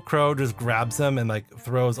Crow. Crow just grabs him and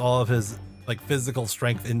throws all of his physical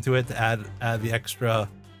strength into it to add the extra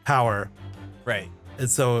power. Right. And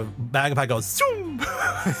so Magpie goes zoom.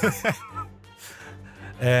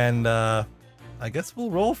 And I guess we'll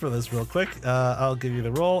roll for this real quick. I'll give you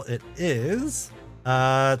the roll. It is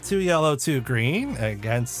 2 yellow, 2 green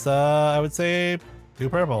against I would say 2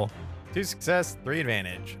 purple. 2 success, 3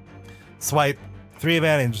 advantage. Swipe, 3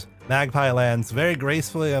 advantage. Magpie lands very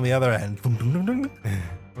gracefully on the other end.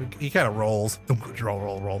 He kind of rolls.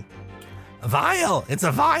 Roll. A vial! It's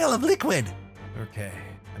a vial of liquid! Okay,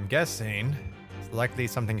 I'm guessing it's likely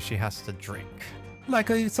something she has to drink.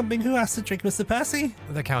 Likely something who has to drink, Mr. Percy?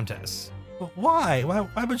 The Countess. Why?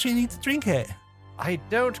 Why would she need to drink it? I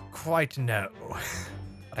don't quite know.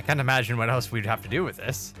 But I can't imagine what else we'd have to do with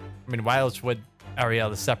this. I mean, why else would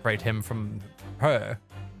Ariella separate him from her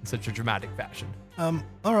in such a dramatic fashion?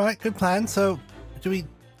 All right, good plan. So, are we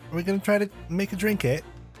gonna try to make her drink it?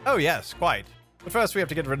 Oh, yes, quite. But first, we have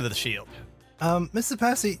to get rid of the shield. Mr.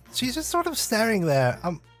 Percy, she's just sort of staring there.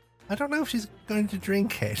 I don't know if she's going to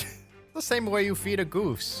drink it. The same way you feed a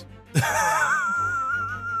goose.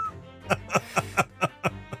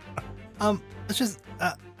 It's just,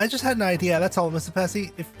 I just had an idea. That's all, Mr.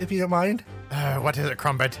 Percy, if you don't mind. What is it,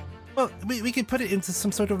 Crumbit? Well, we could put it into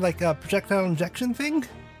some sort of like a projectile injection thing.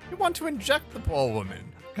 You want to inject the poor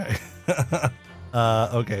woman. Okay.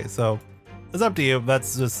 Okay, so it's up to you.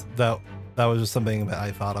 That's just that was just something that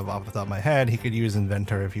I thought of off the top of my head. He could use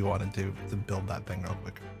Inventor if he wanted to build that thing real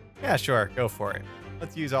quick. Yeah, sure. Go for it.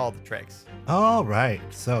 Let's use all the tricks. All right.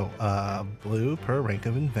 So, blue per rank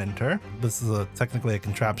of Inventor. This is technically a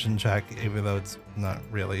contraption check, even though it's not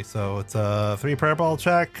really. So it's a 3 purple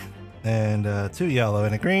check, and 2 yellow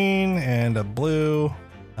and a green, and a blue.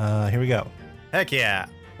 Here we go. Heck yeah.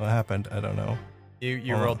 What happened? I don't know.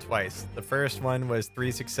 You rolled twice. The first one was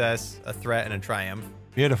 3 success, a threat, and a triumph.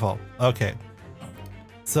 Beautiful. Okay.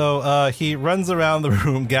 So he runs around the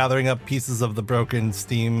room gathering up pieces of the broken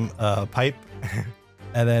steam pipe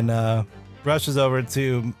and then rushes over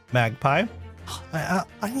to Magpie. I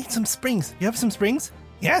need some springs. You have some springs?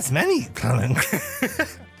 Yes, many.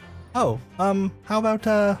 Oh, how about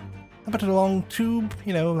a long tube,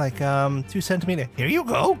 like 2 centimeter? Here you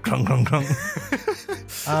go.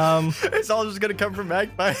 It's all just gonna come from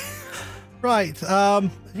Magpie. Right.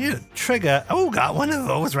 Trigger. Oh, got one of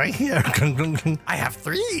those right here. I have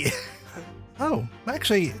 3. Oh,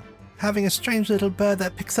 actually, having a strange little bird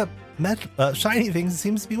that picks up shiny things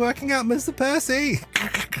seems to be working out, Mr. Percy.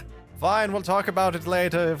 Fine, we'll talk about it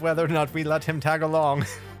later, whether or not we let him tag along.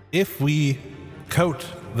 If we coat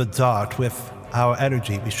the dart with our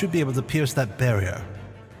energy, we should be able to pierce that barrier.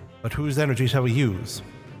 But whose energy shall we use?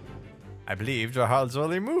 I believe Jahal's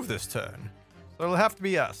only moved this turn, so it'll have to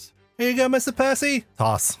be us. Here you go, Mr. Percy.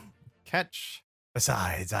 Toss. Catch.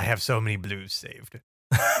 Besides, I have so many blues saved.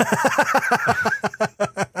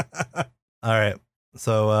 All right.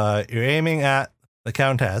 So you're aiming at the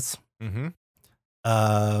Countess. Mm-hmm.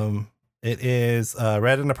 It is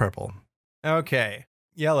red and a purple. Okay.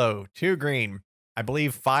 Yellow, 2 green. I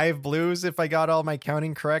believe 5 blues if I got all my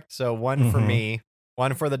counting correct. So 1 for me,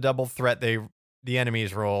 1 for the double threat the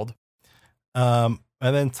enemies rolled. And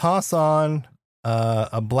then toss on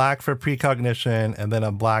a black for precognition, and then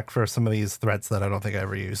a black for some of these threats that I don't think I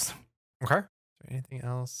ever used. Okay. Is there anything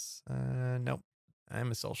else? Nope.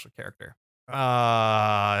 I'm a social character.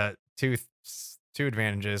 2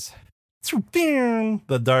 advantages.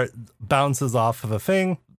 The dart bounces off of a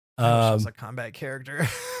thing. Just a combat character.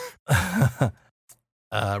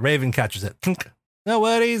 Raven catches it. No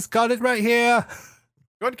worries, got it right here.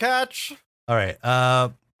 Good catch. All right.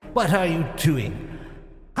 What are you doing?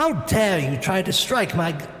 How dare you try to strike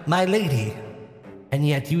my lady? And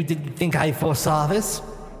yet you didn't think I foresaw this?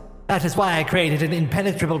 That is why I created an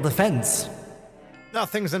impenetrable defense.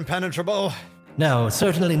 Nothing's impenetrable. No,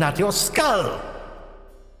 certainly not your skull.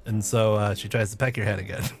 And so she tries to peck your head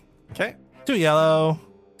again. Okay. 2 yellow,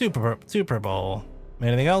 2 purple.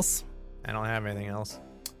 Anything else? I don't have anything else.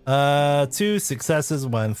 2 successes,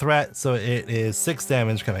 1 threat. So it is 6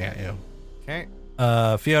 damage coming at you. Okay.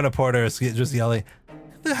 Fiona Porter is just yelling,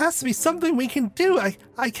 there has to be something we can do.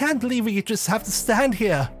 I can't believe we just have to stand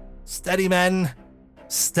here. Steady, men.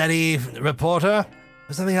 Steady, reporter.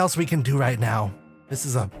 There's nothing else we can do right now. This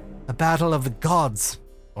is a battle of the gods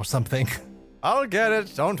or something. I'll get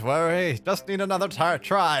it. Don't worry. Just need another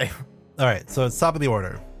try. All right, so it's top of the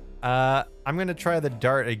order. I'm going to try the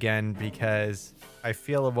dart again because I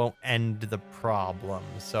feel it won't end the problem.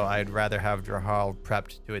 So I'd rather have Drahal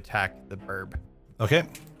prepped to attack the burb. Okay.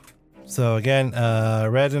 So again,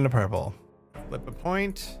 red and a purple. Flip a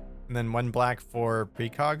point, and then 1 black for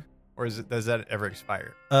precog, or does that ever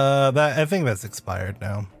expire? I think that's expired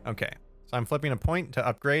now. Okay, so I'm flipping a point to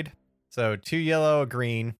upgrade. So 2 yellow, a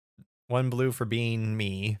green, 1 blue for being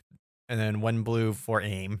me, and then 1 blue for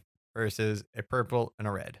aim versus a purple and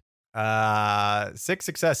a red. 6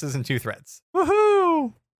 successes and 2 threats.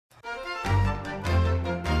 Woohoo!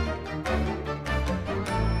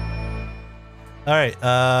 All right,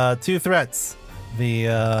 2 threats.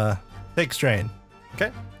 The take strain.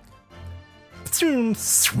 Okay.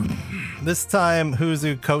 This time,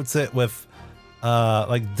 Huzu coats it with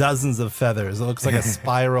like dozens of feathers. It looks like a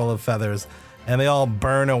spiral of feathers, and they all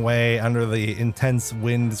burn away under the intense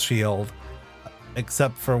wind shield,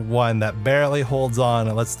 except for one that barely holds on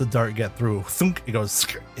and lets the dart get through. Thunk, it goes,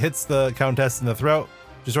 hits the Countess in the throat.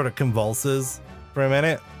 She sort of convulses for a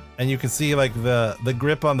minute, and you can see like the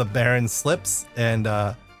grip on the Baron slips and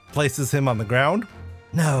places him on the ground.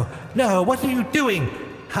 No, what are you doing?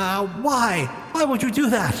 How? Why? Why would you do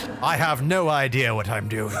that? I have no idea what I'm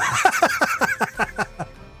doing.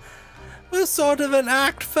 It's sort of an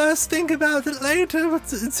act first, think about it later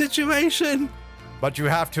situation. But you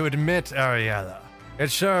have to admit, Ariella, it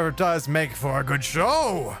sure does make for a good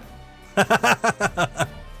show.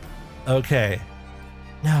 Okay.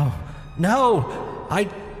 No, I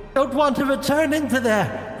don't want to return into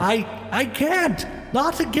there. I can't.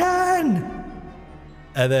 Not again.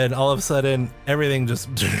 And then all of a sudden, everything just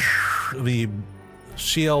the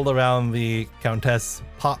shield around the Countess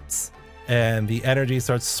pops, and the energy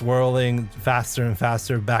starts swirling faster and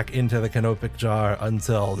faster back into the canopic jar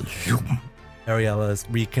until Ariella is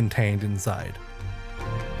recontained inside.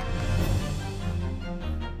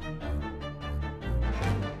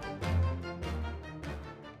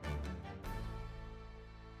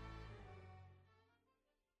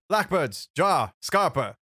 Blackbirds, Jar,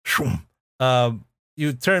 Scarpa.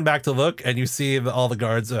 You turn back to look, and you see all the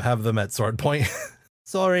guards have them at sword point.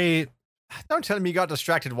 Sorry. Don't tell me you got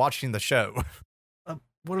distracted watching the show.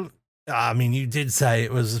 Well, I mean, you did say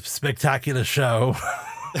it was a spectacular show.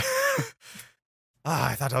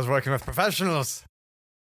 I thought I was working with professionals.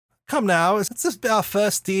 Come now, it's just our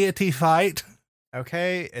first deity fight.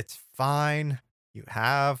 Okay, it's fine. You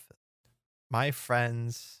have my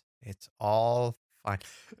friends. It's all fine.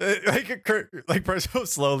 Like Percival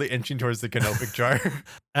slowly inching towards the canopic jar.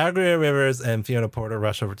 Agria Rivers and Fiona Porter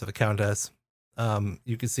rush over to the Countess.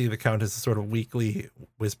 You can see the Countess is sort of weakly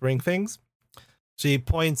whispering things. She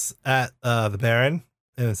points at the Baron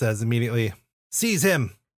and says immediately, "Seize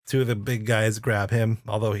him!" Two of the big guys grab him,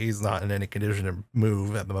 although he's not in any condition to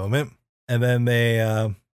move at the moment. And then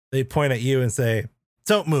they point at you and say,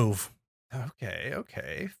 "Don't move."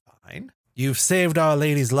 Okay, fine. You've saved Our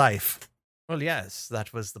Lady's life. Well, yes,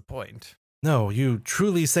 that was the point. No, you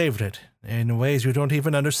truly saved it in ways you don't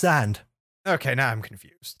even understand. Okay, now I'm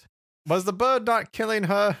confused. Was the bird not killing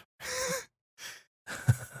her?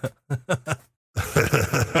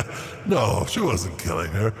 No, she wasn't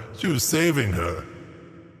killing her. She was saving her.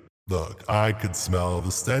 Look, I could smell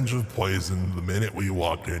the stench of poison the minute we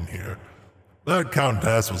walked in here. That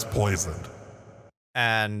Countess was poisoned.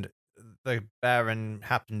 And the Baron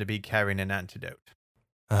happened to be carrying an antidote.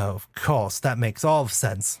 Oh, of course, that makes all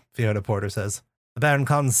sense, Fiona Porter says. The Baron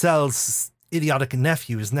Concel's idiotic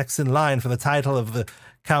nephew is next in line for the title of the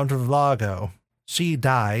Count of Largo. She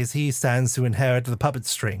dies, he stands to inherit the puppet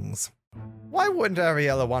strings. Why wouldn't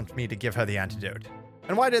Ariella want me to give her the antidote?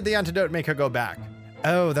 And why did the antidote make her go back?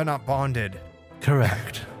 Oh, they're not bonded.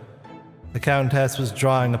 Correct. The Countess was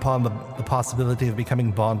drawing upon the possibility of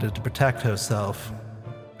becoming bonded to protect herself,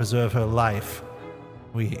 preserve her life.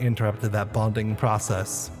 We interrupted that bonding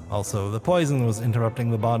process. Also, the poison was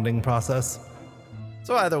interrupting the bonding process.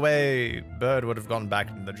 So either way, Bird would have gone back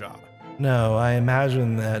into the jar. No, I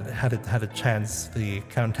imagine that had it had a chance, the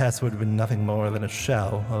Countess would have been nothing more than a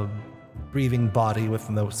shell, a breathing body with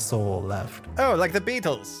no soul left. Oh, like the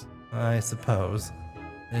Beatles. I suppose.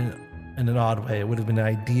 In an odd way, it would have been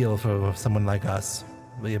ideal for someone like us.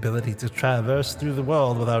 The ability to traverse through the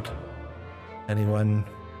world without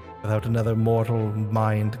another mortal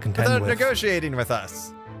mind to contend Without with. negotiating with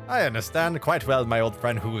us. I understand quite well my old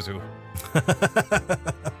friend Huzu.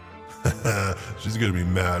 She's gonna be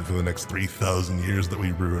mad for the next 3,000 years that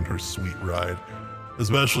we ruined her sweet ride.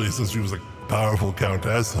 Especially since she was a powerful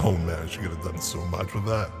countess. Oh man, she could have done so much with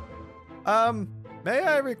that. May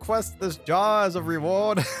I request this jar as a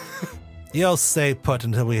reward? You'll stay put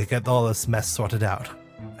until we get all this mess sorted out.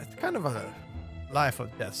 It's kind of a life or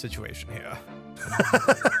death situation here.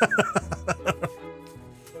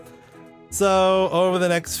 So, over the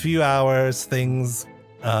next few hours, things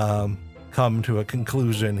come to a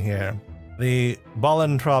conclusion here. The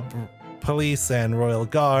Ballentrop police and royal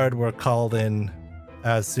guard were called in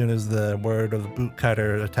as soon as the word of the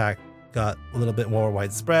bootcutter attack got a little bit more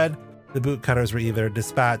widespread. The bootcutters were either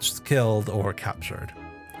dispatched, killed, or captured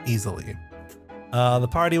easily. The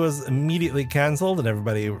party was immediately canceled and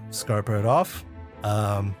everybody scarpered off.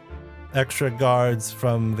 Extra guards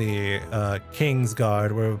from the King's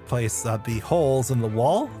Guard were placed at the holes in the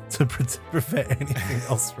wall to prevent anything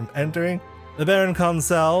else from entering. The Baron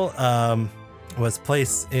Concel was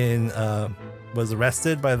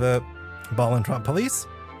arrested by the Ballantrop Police.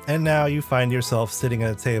 And now you find yourself sitting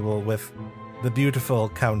at a table with the beautiful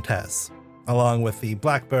Countess, along with the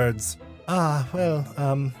Blackbirds.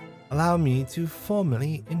 Allow me to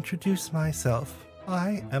formally introduce myself.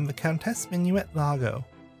 I am the Countess Minuet Largo.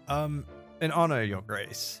 In honor, Your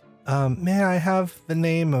Grace. May I have the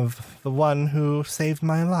name of the one who saved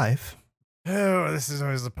my life? Oh, this is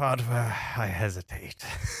always the part where I hesitate.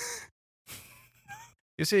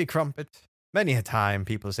 You see, Crumpet, many a time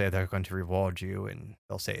people say they're going to reward you, and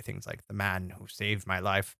they'll say things like, the man who saved my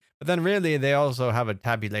life. But then really, they also have a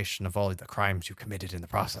tabulation of all the crimes you committed in the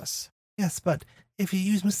process. Yes, but if you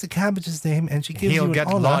use Mr. Cabbage's name and she gives you He'll an get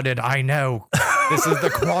honor... lauded, I know. This is the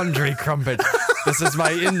quandary, Crumpet. This is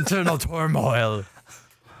my internal turmoil.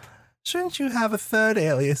 Shouldn't you have a third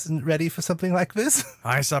alias ready for something like this?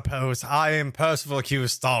 I suppose. I am Percival Q,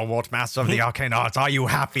 Stalwart, Master of the Arcane Arts. Are you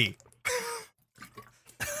happy?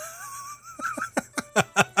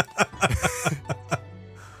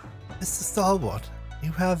 Mr. Stalwart,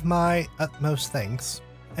 you have my utmost thanks.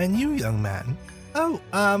 And you, young man. Oh,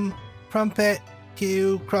 Crumpet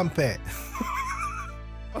Q Crumpet.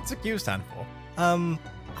 What's the Q stand for?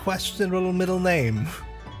 Questionable middle name.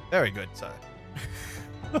 Very good, sir.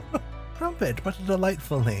 Crumpet, what a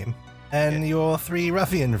delightful name. And your three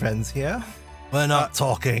ruffian friends here? We're not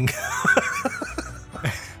talking.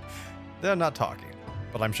 They're not talking,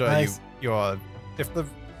 but I'm sure Nice. you're. If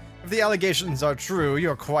the allegations are true,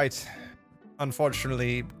 you're quite,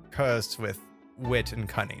 unfortunately, cursed with wit and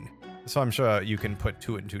cunning. So I'm sure you can put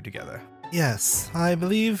two and two together. Yes, I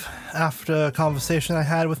believe after a conversation I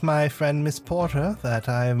had with my friend Miss Porter that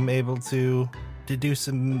I'm able to deduce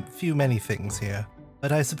many things here.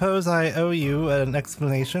 But I suppose I owe you an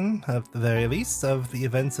explanation, at the very least, of the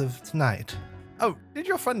events of tonight. Oh, did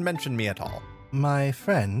your friend mention me at all? My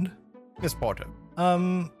friend? Miss Porter.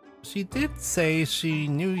 She did say she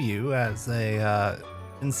knew you as a,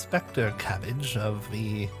 Inspector Cabbage of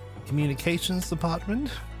the Communications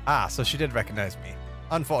Department. Ah, so she did recognize me.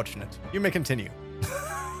 Unfortunate. You may continue.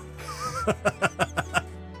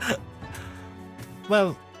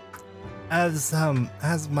 Well,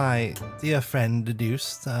 as my dear friend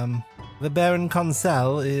deduced, the Baron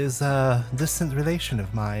Concel is a distant relation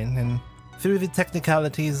of mine, and through the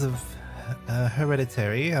technicalities of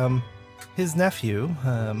hereditary, his nephew,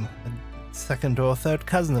 a second or third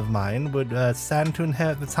cousin of mine, would stand to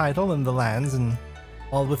inherit the title and the lands and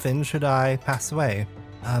all within should I pass away.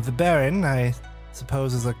 The Baron, I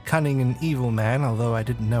suppose, is a cunning and evil man, although I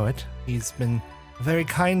didn't know it. He's been very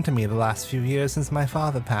kind to me the last few years since my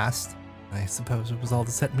father passed. I suppose it was all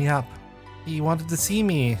to set me up. He wanted to see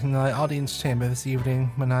me in the audience chamber this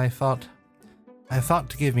evening when I thought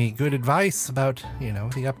to give me good advice about,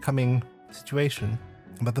 the upcoming situation,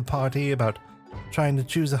 about the party, about trying to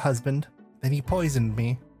choose a husband. Then he poisoned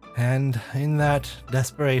me. And in that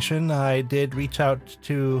desperation, I did reach out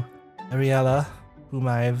to Ariella, whom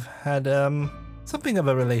I've had something of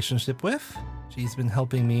a relationship with. She's been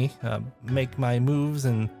helping me make my moves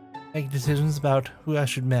and make decisions about who I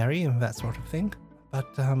should marry and that sort of thing.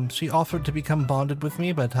 But she offered to become bonded with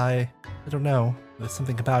me, but I don't know. There's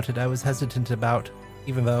something about it I was hesitant about,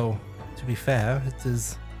 even though, to be fair, it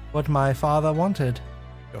is what my father wanted.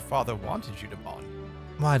 Your father wanted you to bond.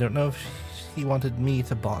 Well, I don't know if he wanted me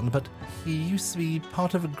to bond, but he used to be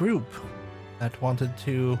part of a group that wanted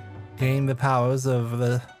to gain the powers of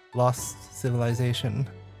the lost civilization.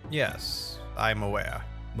 Yes, I'm aware.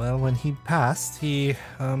 Well, when he passed, he,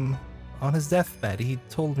 on his deathbed, he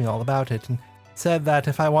told me all about it and said that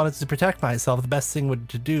if I wanted to protect myself, the best thing would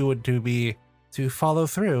be to follow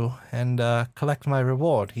through and collect my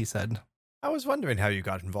reward, he said. I was wondering how you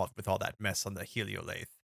got involved with all that mess on the Heliolathe.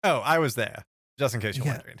 Oh, I was there, just in case you're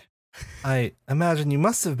wondering. I imagine you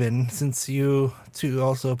must have been, since you too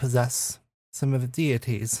also possess some of the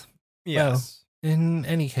deities. Yes. Well, in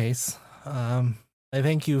any case, I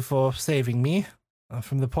thank you for saving me,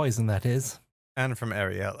 from the poison, that is. And from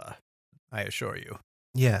Ariella, I assure you.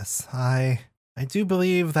 Yes, I do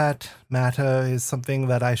believe that matter is something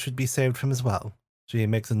that I should be saved from as well. She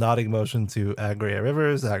makes a nodding motion to Agria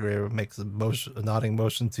Rivers. Agria makes a nodding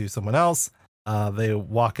motion to someone else. They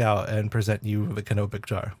walk out and present you the canopic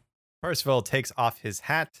jar. Percival takes off his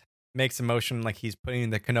hat, makes a motion like he's putting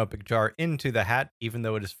the canopic jar into the hat, even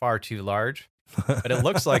though it is far too large. But it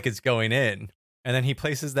looks like it's going in. And then he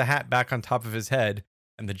places the hat back on top of his head,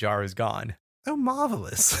 and the jar is gone. Oh,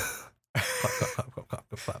 marvelous. Clap, clap, clap,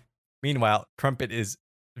 clap. Meanwhile, Crumpet is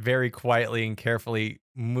very quietly and carefully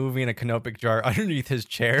moving a canopic jar underneath his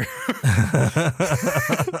chair.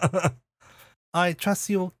 I trust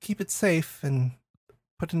you'll keep it safe and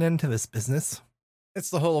put an end to this business. It's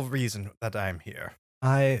the whole reason that I'm here.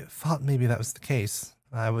 I thought maybe that was the case.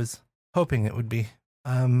 I was hoping it would be.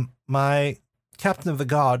 My captain of the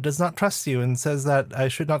guard does not trust you and says that I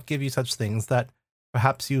should not give you such things, that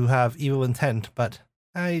perhaps you have evil intent, but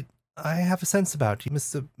I have a sense about you,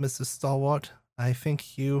 Mr. Stalwart. I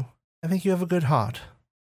think you have a good heart.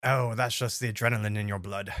 Oh, that's just the adrenaline in your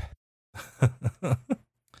blood.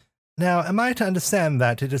 Now, am I to understand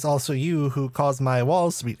that it is also you who caused my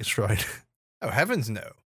walls to be destroyed? Oh, heavens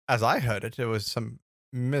no. As I heard it, it was some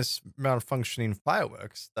malfunctioning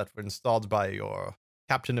fireworks that were installed by your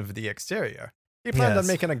captain of the exterior. He planned on Yes.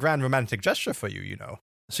 making a grand romantic gesture for you, you know.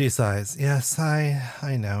 She sighs. Yes,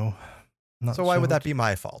 I know. Not So why sure would what that be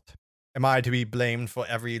my fault? Am I to be blamed for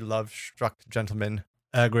every love-struck gentleman?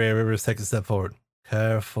 Grey Rivers takes a step forward.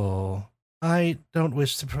 Careful. I don't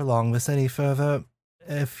wish to prolong this any further.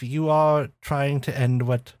 If you are trying to end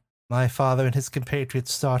what my father and his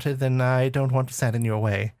compatriots started, then I don't want to stand in your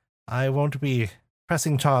way. I won't be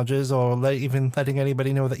pressing charges or even letting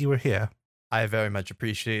anybody know that you were here. I very much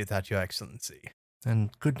appreciate that, Your Excellency. And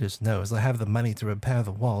goodness knows, I have the money to repair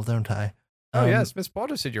the wall, don't I? Oh, yes, Miss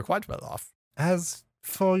Porter said you're quite well off. As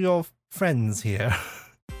for your friends here,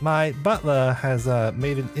 my butler has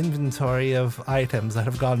made an inventory of items that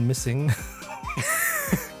have gone missing.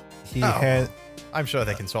 He Oh. I'm sure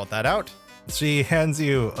they can sort that out. She hands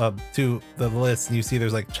you to the list, and you see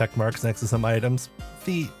there's like check marks next to some items.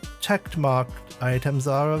 The checked marked items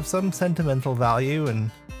are of some sentimental value,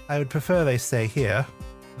 and I would prefer they stay here.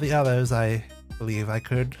 The others, I believe I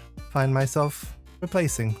could find myself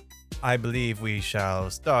replacing. I believe we shall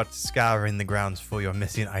start scouring the grounds for your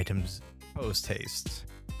missing items post-haste.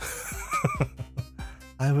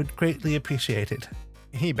 I would greatly appreciate it.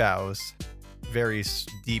 He bows. Very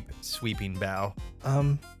deep, sweeping bow.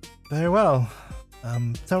 Very well.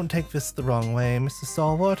 Don't take this the wrong way, Mr.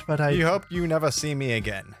 Stalwart, but You hope you never see me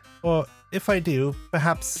again. or if I do,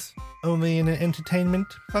 perhaps only in an entertainment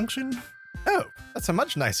function? Oh, that's a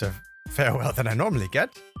much nicer farewell than I normally get.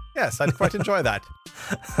 Yes, I'd quite enjoy that.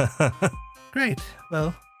 Great.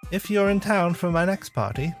 Well, if you're in town for my next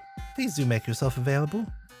party, please do make yourself available.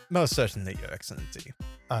 Most certainly, Your Excellency.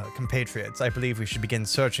 Compatriots, I believe we should begin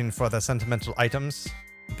searching for the sentimental items.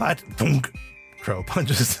 But thunk, Crow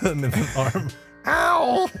punches him in the arm.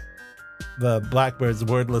 Ow! The blackbirds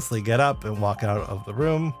wordlessly get up and walk out of the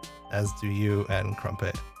room, as do you and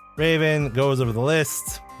Crumpet. Raven goes over the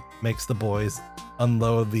list, makes the boys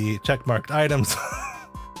unload the checkmarked items.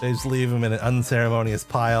 They just leave them in an unceremonious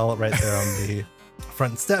pile right there on the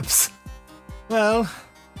front steps. Well,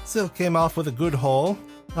 still came off with a good haul.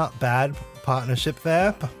 Not bad partnership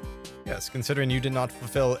there. Yes, considering you did not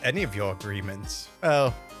fulfill any of your agreements.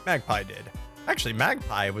 Well, Magpie did. Actually,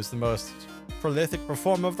 Magpie was the most prolific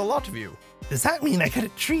performer of the lot of you. Does that mean I get a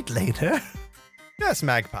treat later? Yes,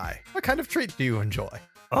 Magpie. What kind of treat do you enjoy?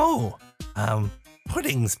 Oh,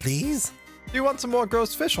 puddings, please. Do you want some more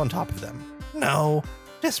gross fish on top of them? No,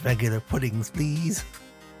 just regular puddings, please.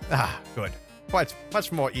 Ah, good. Quite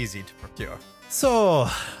much more easy to procure. So,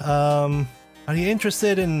 are you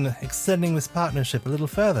interested in extending this partnership a little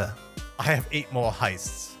further? I have 8 more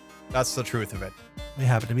heists. That's the truth of it. We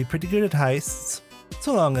happen to be pretty good at heists,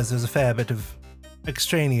 so long as there's a fair bit of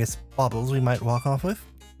extraneous baubles we might walk off with.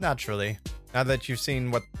 Naturally. Now that you've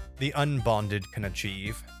seen what the unbonded can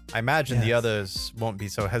achieve, I imagine the Yes. others won't be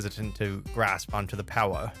so hesitant to grasp onto the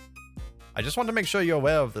power. I just want to make sure you're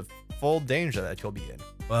aware of the full danger that you'll be in.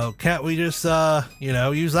 Well, can't we just,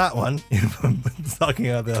 use that one? Talking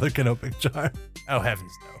about the other canopic jar. Oh,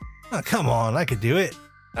 heavens no. Oh, come on, I could do it.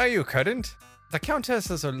 No, you couldn't. The Countess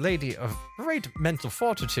is a lady of great mental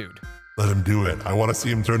fortitude. Let him do it. I want to see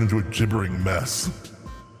him turn into a gibbering mess.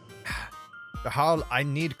 Hal, I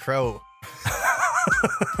need Crow.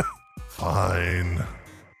 Fine.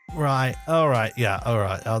 Right, alright, yeah,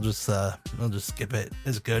 alright. I'll just skip it.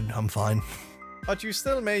 It's good, I'm fine. But you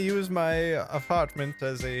still may use my apartment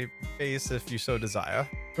as a base if you so desire.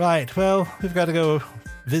 Right, well, we've got to go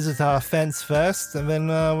visit our fence first, and then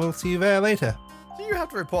we'll see you there later. Do you have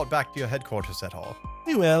to report back to your headquarters at all?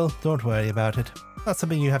 We will, don't worry about it. Not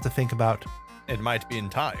something you have to think about. It might be in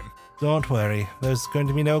time. Don't worry, there's going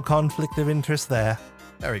to be no conflict of interest there.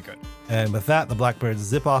 Very good. And with that, the blackbirds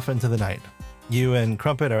zip off into the night. You and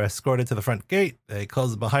Crumpet are escorted to the front gate, they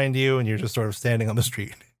close it behind you, and you're just sort of standing on the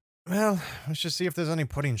street. Well, let's just see if there's any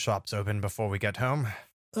pudding shops open before we get home.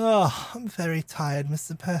 Oh, I'm very tired,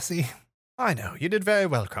 Mr. Percy. I know, you did very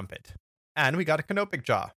well, Crumpet. And we got a canopic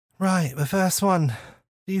jar. Right, the first one.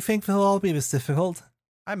 Do you think they'll all be this difficult?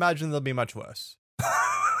 I imagine they'll be much worse.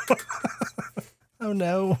 Oh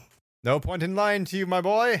no. No point in lying to you, my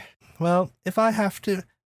boy. Well, if I have to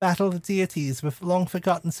battle the deities with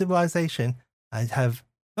long-forgotten civilization, I have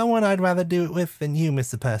no one I'd rather do it with than you,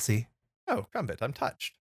 Mr. Percy. Oh, Crumpet, I'm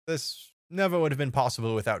touched. This never would have been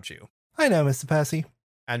possible without you. I know, Mr. Percy.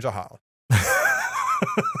 And Jahal.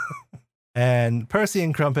 And Percy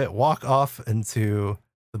and Crumpet walk off into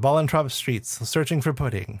the Ballantrop streets searching for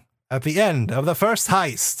pudding at the end of the first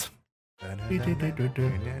heist.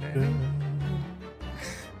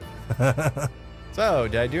 So,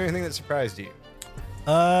 did I do anything that surprised you?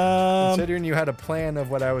 Considering you had a plan of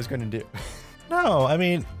what I was going to do. No, I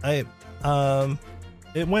mean, I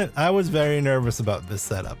was very nervous about this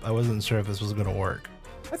setup. I wasn't sure if this was going to work.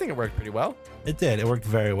 I think it worked pretty well. It did. It worked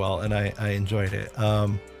very well, and I enjoyed it.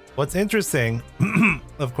 What's interesting,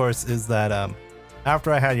 of course, is that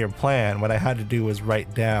after I had your plan, what I had to do was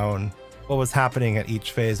write down what was happening at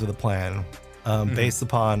each phase of the plan based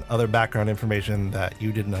upon other background information that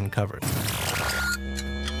you didn't uncover.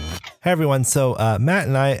 Hey everyone, so Matt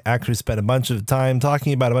and I actually spent a bunch of time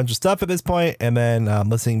talking about a bunch of stuff at this point, and then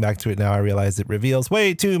listening back to it now, I realized it reveals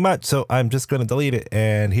way too much, so I'm just going to delete it,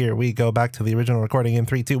 and here we go back to the original recording in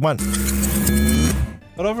 3, 2, 1.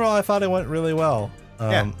 But overall, I thought it went really well.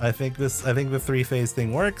 Yeah. I think the 3-phase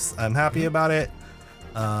thing works. I'm happy about it,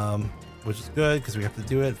 which is good because we have to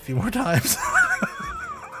do it a few more times.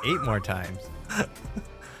 8 more times.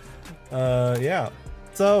 Yeah.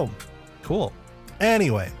 So, cool.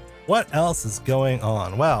 Anyway, what else is going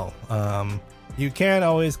on? Well, you can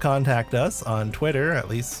always contact us on Twitter, at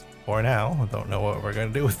least for now. I don't know what we're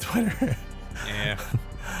going to do with Twitter. Yeah.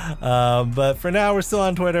 But for now, we're still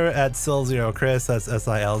on Twitter at SilZeroChris. That's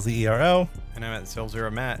SILZERO. And I'm at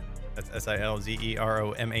SilZeroMatt. That's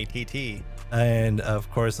SILZEROMATT. And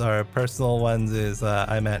of course, our personal ones is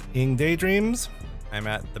I'm at Ing Daydreams. I'm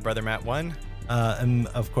at the Brother Matt 1. And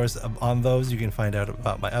of course, on those, you can find out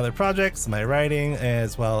about my other projects, my writing,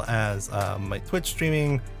 as well as my Twitch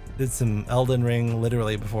streaming. Did some Elden Ring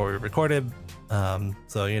literally before we recorded.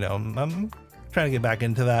 So, you know, I'm trying to get back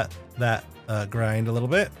into that grind a little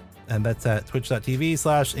bit. And that's at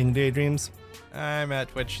twitch.tv/Ing Daydreams. I'm at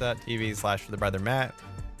twitch.tv/TheBrotherMatt.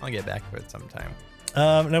 I'll get back to it sometime.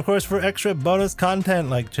 And of course, for extra bonus content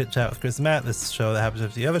like Chit Chat with Chris and Matt, this show that happens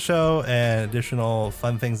to the other show, and additional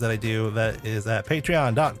fun things that I do, that is at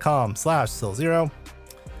patreon.com/SilZero.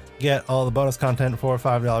 Get all the bonus content for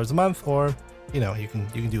 $5 a month, or you know, you can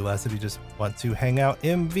do less if you just want to hang out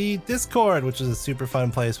in the Discord, which is a super fun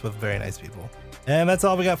place with very nice people. And that's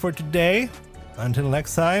all we got for today. Until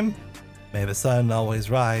next time, may the sun always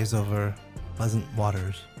rise over pleasant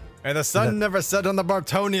waters. May the sun never set on the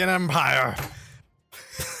Bartonian Empire.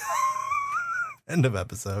 End of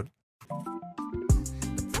episode.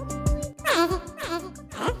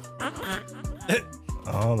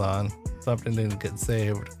 Hold on. Something didn't get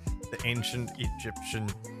saved. The ancient Egyptian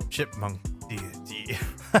chipmunk deity.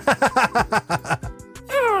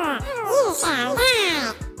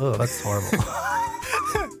 Oh, that's horrible.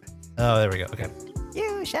 Oh, there we go. Okay.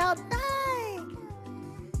 You shall die.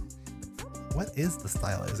 What is the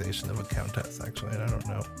stylization of a countess, actually? I don't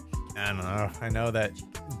know. I don't know. I know that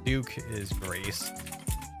Duke is Grace.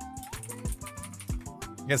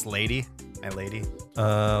 I guess lady. My lady.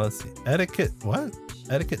 Let's see. Etiquette. What?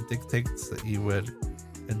 Etiquette dictates that you would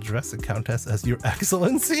address a countess as your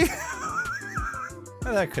excellency?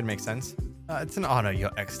 Oh, that could make sense. It's an honor, your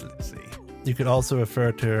excellency. You could also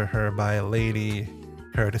refer to her by lady,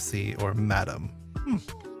 courtesy, or madam.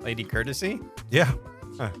 Lady courtesy? Yeah.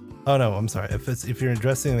 Huh. Oh no, I'm sorry. If you're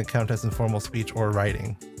addressing the countess in formal speech or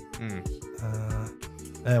writing.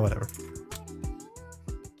 Whatever.